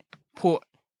people that put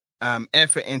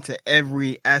effort into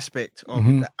every aspect of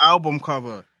the album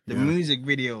cover, the music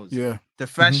videos, Yeah. the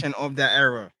fashion of that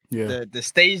era, Yeah. the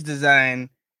stage design,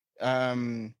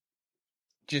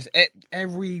 just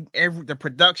every the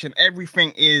production,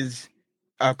 everything is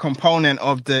a component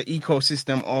of the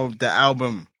ecosystem of the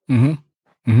album.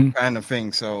 Kind of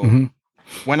thing. So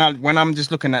when I'm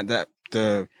just looking at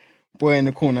the Boy in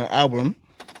the Corner album,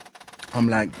 I'm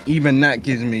like, even that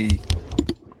gives me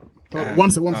One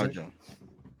second. nostalgia.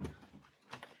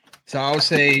 So I'll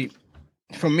say,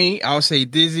 for me, I'll say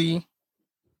Dizzy,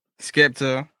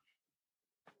 Skepta.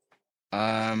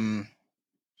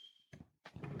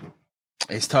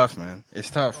 It's tough, man. It's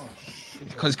tough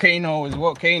because Kano is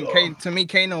what Kano to me.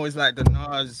 Kano is like the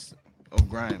Nas of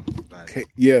grime. Like,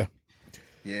 Yeah.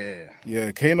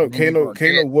 Kano Then you got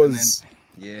Jet, was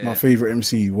yeah. my favorite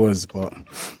MC. Was, but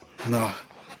no.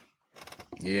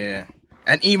 Yeah,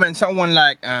 and even someone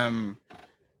like Temper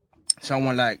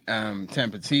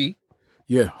T.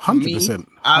 Yeah, 100%.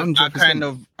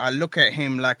 I look at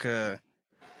him like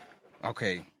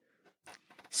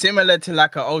similar to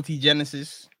like a OT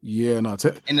Genesis Yeah, no.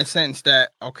 in the sense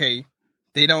that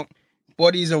they don't,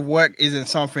 bodies of work isn't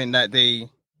something that they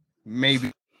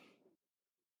maybe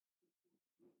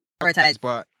Prioritize,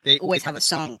 but they always have a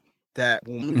song. that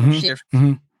will Mhm. shift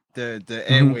Mhm. the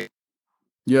airway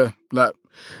Yeah, like,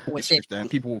 Always shift and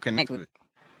people will connect with it.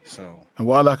 So and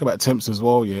what I like about Temps as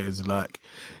well, yeah, is like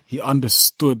he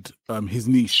understood his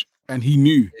niche and he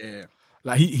knew, yeah,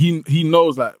 like he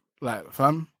knows, like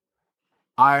fam,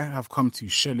 I have come to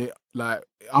shell it. Like,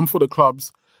 I'm for the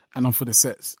clubs and I'm for the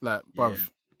sets. Like, bruv,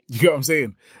 you get what I'm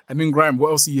saying? And then Grime,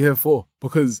 what else are you here for?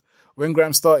 Because when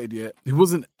Grime started, yeah, it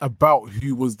wasn't about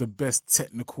who was the best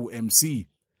technical MC.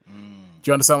 Do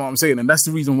you understand what I'm saying? And that's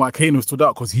the reason why Kano stood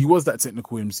out, because he was that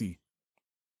technical MC.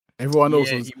 Everyone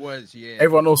else was. He was. Yeah.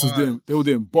 Everyone else was doing. They were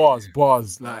doing bars,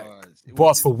 like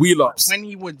bars for wheel ups. When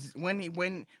he would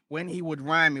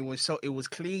rhyme, it was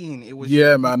clean. It was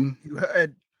Man. You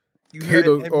heard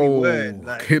Kano, every word.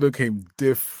 Like, Kano came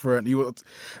different. He was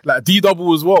like D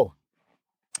Double as well.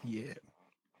 yeah.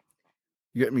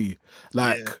 You get me?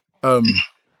 Like,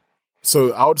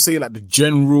 so I would say like the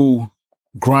general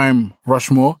Grime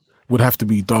Rushmore would have to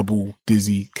be Double,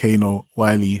 Dizzy, Kano,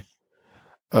 Wiley.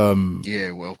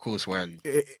 Yeah, well, of course, Wiley.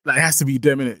 It has to be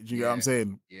them, innit? Do you get what I'm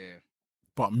saying? Yeah.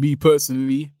 But me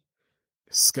personally,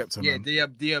 Skepta, Yeah,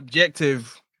 man. the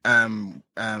objective Mount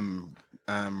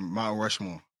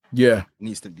Rushmore Yeah.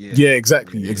 needs to be. Yeah,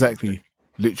 exactly.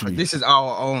 Literally. This is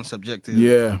our own subjective.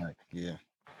 Yeah. Like, yeah.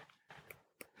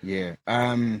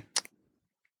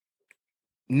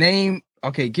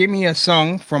 Give me a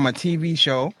song from a TV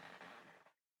show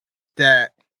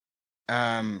that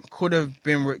could have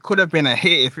been a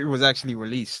hit if it was actually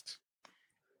released.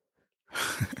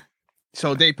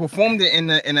 So they performed it in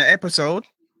an episode,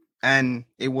 and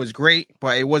it was great,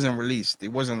 but it wasn't released. It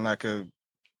wasn't like an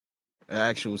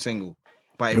actual single,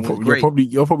 but it was great.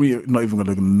 You're probably not even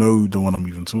gonna know the one I'm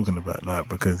even talking about, like,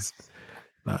 because,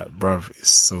 like, bruv, it's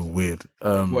so weird.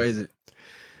 What is it?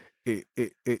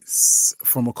 It's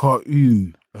from a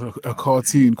cartoon, a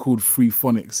cartoon called Free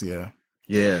Phonics, yeah.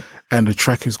 Yeah. And the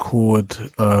track is called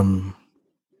the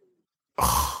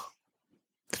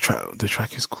The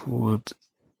track is called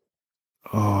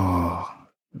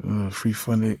Free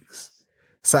Phonics.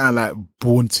 Something like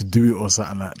Born to Do It or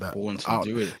something like that. Born to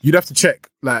Do It. You'd have to check.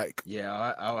 Like,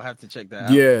 Yeah, I'll have to check that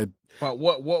out. yeah. But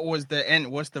what was the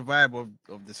end? What's the vibe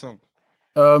of the song?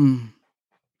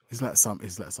 It's like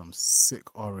some sick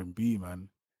R&B, man.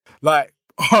 Like,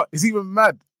 it's even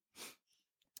mad.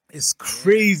 It's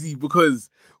crazy because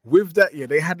with that, yeah,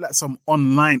 they had like some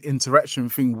online interaction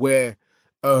thing where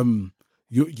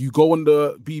you go on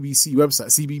the BBC website,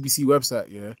 CBBC website,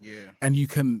 yeah, and you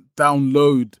can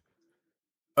download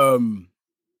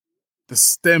the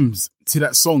stems to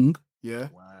that song, yeah.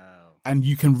 Wow. And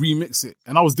you can remix it.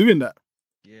 And I was doing that.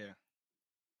 Yeah.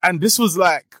 And this was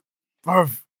like,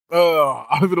 bruv, I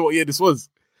don't even know what year this was.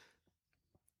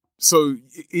 So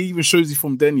it even shows you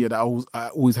from then, yeah, that I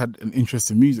always had an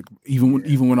interest in music,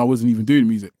 even when I wasn't even doing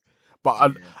music.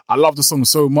 But I love the song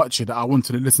so much that I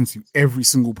wanted to listen to every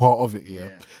single part of it,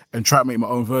 and try to make my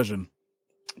own version.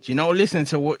 Do you know, listening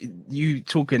to what you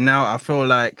talking now, I feel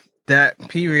like that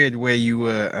period where you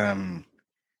were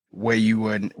where you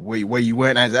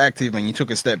weren't as active and you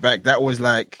took a step back, that was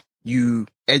like you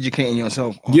educating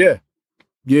yourself on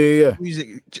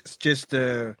music, just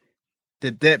the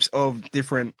depths of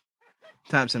different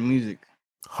types of music.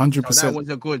 100%. So that was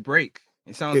a good break.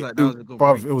 It sounds like that was a good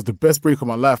break. It was the best break of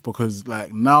my life because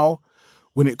like now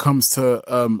when it comes to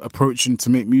approaching to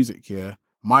make music, yeah,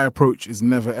 my approach is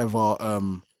never ever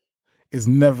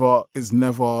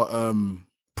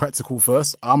practical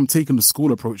first. I'm taking the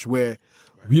school approach where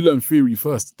we learn theory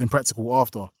first, then practical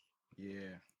after.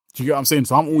 Yeah. Do you get what I'm saying?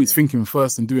 So I'm always thinking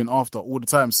first and doing after all the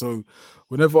time. So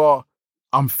whenever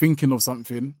I'm thinking of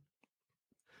something,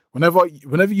 whenever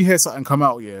you hear something come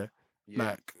out,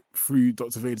 like through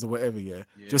Dr. Vader's or whatever,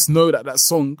 just know that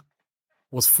song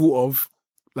was thought of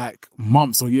like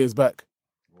months or years back.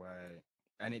 Right.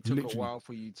 And it took a while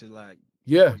for you to like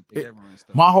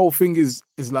my whole thing is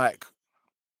like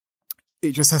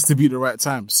it just has to be the right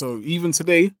time. So even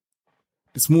today,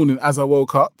 this morning as I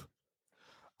woke up,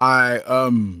 I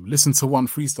listened to one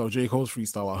freestyle, J. Cole's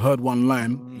freestyle. I heard one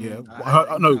line,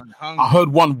 I heard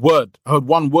one word.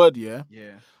 Yeah.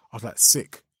 I was like,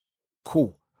 sick,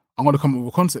 cool. I'm gonna come up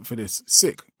with a concept for this.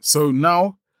 Sick. So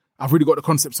now I've really got the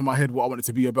concepts in my head what I want it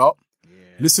to be about.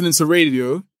 Listening to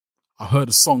radio, I heard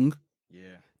a song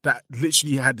that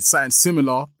literally had something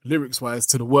similar lyrics wise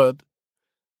to the word,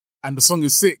 and the song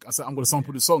is sick. I said, I'm gonna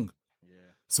sample the song.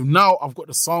 So now I've got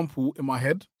the sample in my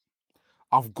head,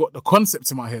 I've got the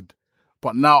concept in my head,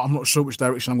 but now I'm not sure which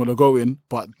direction I'm gonna go in.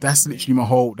 But that's literally my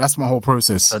whole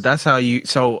process. So that's how you.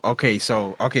 Go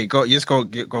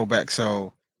back.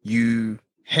 So you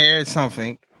hear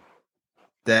something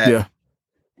that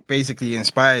basically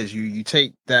inspires you. You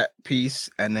take that piece,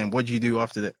 and then what do you do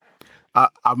after that? I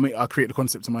create the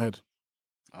concept in my head.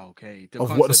 Okay.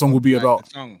 Of what the song will be about.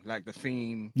 The song, like the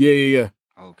theme. Yeah.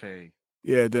 Okay.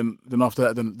 Yeah. Then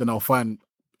after that, then I'll find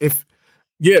I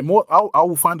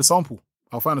will find a sample.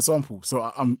 I'll find a sample. So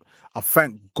I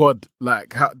thank God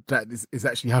like how that is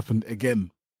actually happened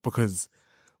again, because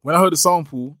when I heard the song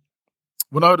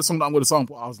that I'm going to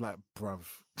sample, I was like, bruv,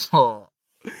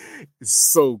 it's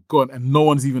so gone, and no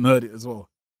one's even heard it as well.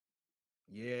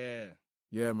 Yeah.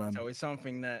 Yeah, man. So it's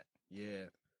something that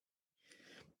it's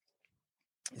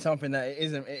something that it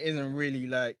isn't really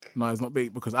like. No, it's not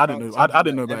big because I didn't know. I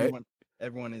didn't know about it.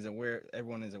 Everyone is aware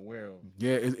of.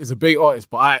 Yeah, it's a big artist,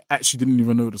 but I actually didn't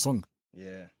even know the song.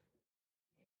 Yeah.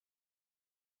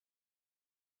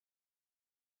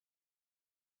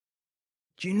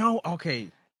 Do you know? Okay.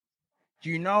 Do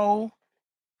you know?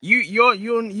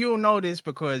 You'll know this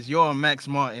because you're a Max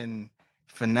Martin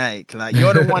fanatic. Like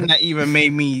you're the one that even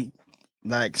made me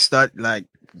like start like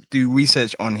do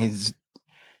research on his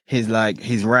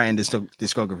writing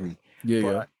discography.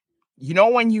 Yeah. You know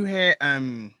when you hear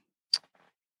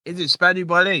is it Spaddy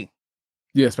Ballet?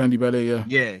 Yeah, Spandy Ballet, yeah.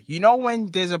 Yeah. You know when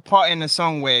there's a part in the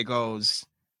song where it goes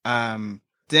dun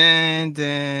dun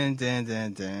dun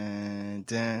dun dun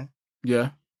dun.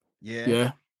 Yeah.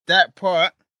 That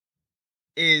part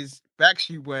is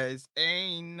Backstreet Boys.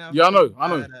 Ain't nothing. Yeah, I know.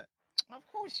 Of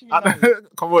course you know.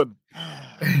 Come on.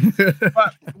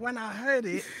 But when I heard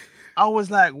it, I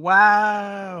was like,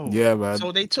 wow. Yeah, man.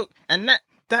 So they took, and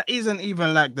that isn't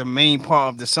even like the main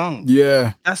part of the song.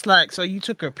 Yeah. That's like, so you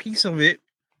took a piece of it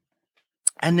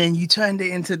and then you turned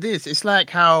it into this. It's like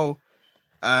how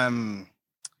Rihanna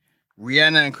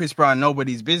and Chris Brown,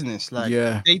 Nobody's Business. Like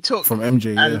they took from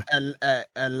MJ,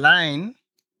 a line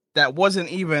that wasn't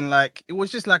even like, it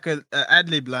was just like a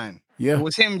ad-lib line. Yeah. It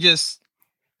was him just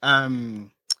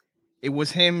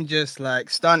like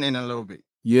stunting a little bit.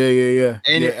 Yeah.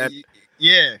 And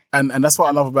Yeah. And that's what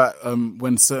I love about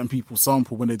when certain people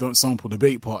sample when they don't sample the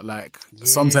bait part. Like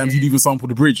sometimes you'd even sample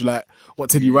the bridge, like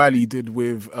what Teddy Riley did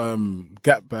with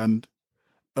Gap Band,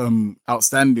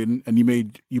 Outstanding, and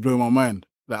you blow my mind.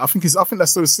 Like I think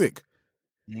that's so sick.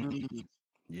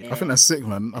 Yeah. I think that's sick,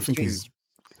 man. I think it's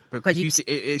because you see,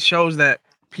 it shows that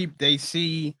people they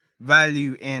see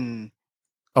value in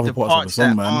other the parts of the parts song,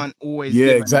 that man. aren't always Yeah,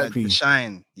 given exactly. the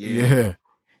shine. Yeah.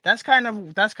 That's kind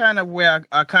of where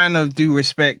I kind of do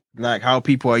respect like how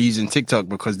people are using TikTok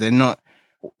because they're not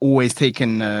always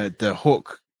taking the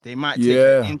hook. They might take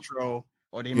an intro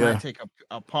or they might take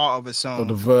a part of a song or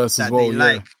the verse that as well. they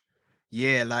like.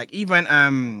 Yeah, like even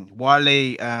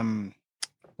Wale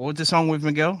what was the song with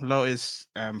Miguel? Lotus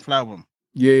Flower Bomb.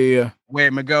 Yeah. Where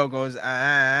Miguel goes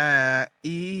Yeah.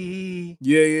 You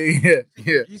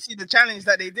see the challenge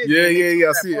that they did. Yeah.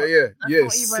 I see it. Yeah.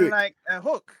 That's not even like a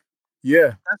hook.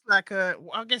 Yeah. That's like I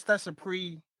guess that's a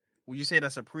pre. Would you say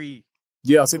that's a pre?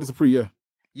 Yeah, I said it's a pre. Yeah.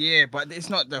 Yeah, but it's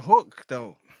not the hook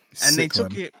though. And they Sick,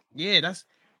 took man. it. Yeah, that's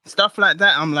stuff like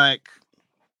that. I'm like,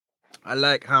 I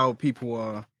like how people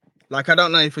are. Like, I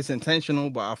don't know if it's intentional,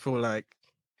 but I feel like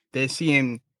they're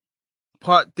seeing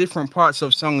different parts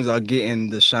of songs are getting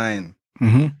the shine.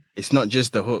 Mm-hmm. It's not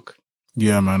just the hook.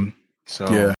 Yeah, man.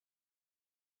 So Yeah.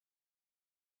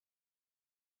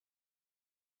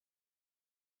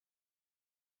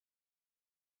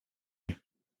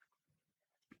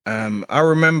 I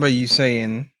remember you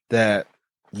saying that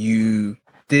you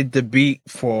did the beat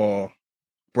for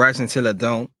Bryson Tiller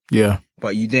Don't, Yeah.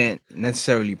 but you didn't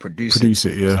necessarily produce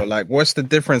it. Yeah. So, like, what's the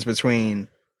difference between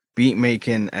beat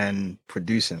making and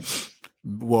producing?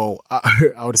 Well,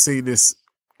 I would say this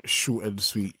short and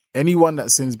sweet. Anyone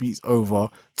that sends beats over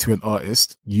to an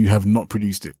artist, you have not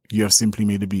produced it. You have simply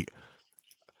made a beat.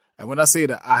 And when I say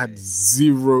that, I had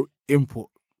zero input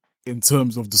in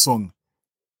terms of the song.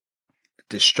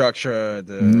 The structure,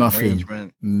 the Nothing.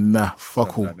 arrangement. Nah,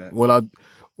 fuck all. Like that.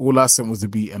 All I sent was the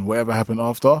beat, and whatever happened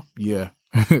after, yeah.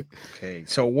 Okay.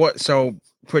 So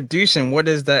producing, what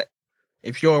is that?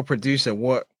 If you're a producer,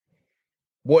 what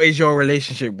is your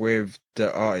relationship with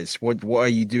the artist? What are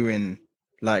you doing?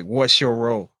 Like, what's your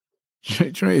role?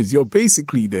 You're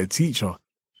basically their teacher.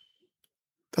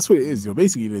 That's what it is. You're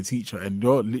basically their teacher, and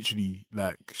you're literally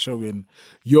like showing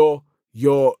you're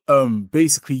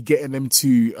basically getting them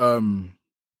to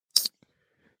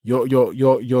you're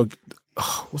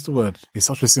what's the word? It's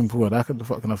such a simple word. How the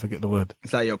fuck can I forget the word?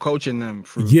 It's like you're coaching them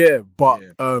through. Yeah, but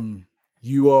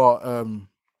you are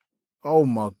oh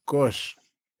my gosh.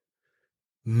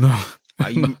 No.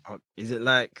 Are you? Is it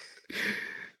like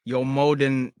you're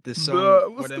molding the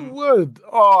song? What's the word?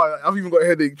 Oh, I've even got a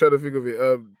headache trying to think of it.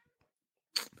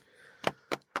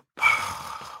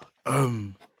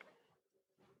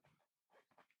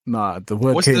 Nah, the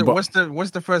word What's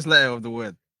the first letter of the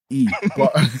word? E.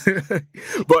 But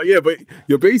but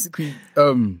you're basically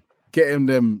getting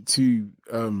them to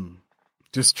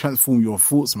just transform your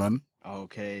thoughts, man.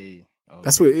 Okay.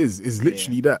 That's what it is. It's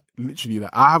literally that. Literally that.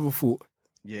 I have a thought.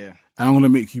 Yeah. And I'm gonna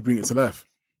make you bring it to life.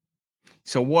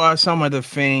 So what are some of the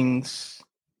things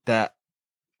that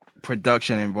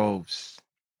production involves?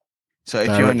 So if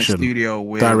you're in the studio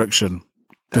with direction,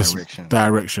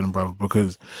 bro,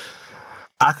 because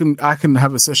I can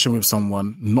have a session with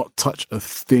someone, not touch a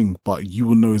thing, but you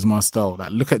will know it's my style. Like,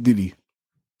 look at Diddy.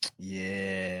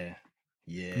 Yeah.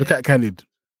 Look at Khaled.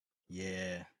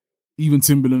 Yeah. Even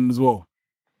Timbaland as well.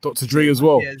 Dr. Dre as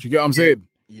well. Do you get what I'm saying?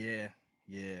 Yeah.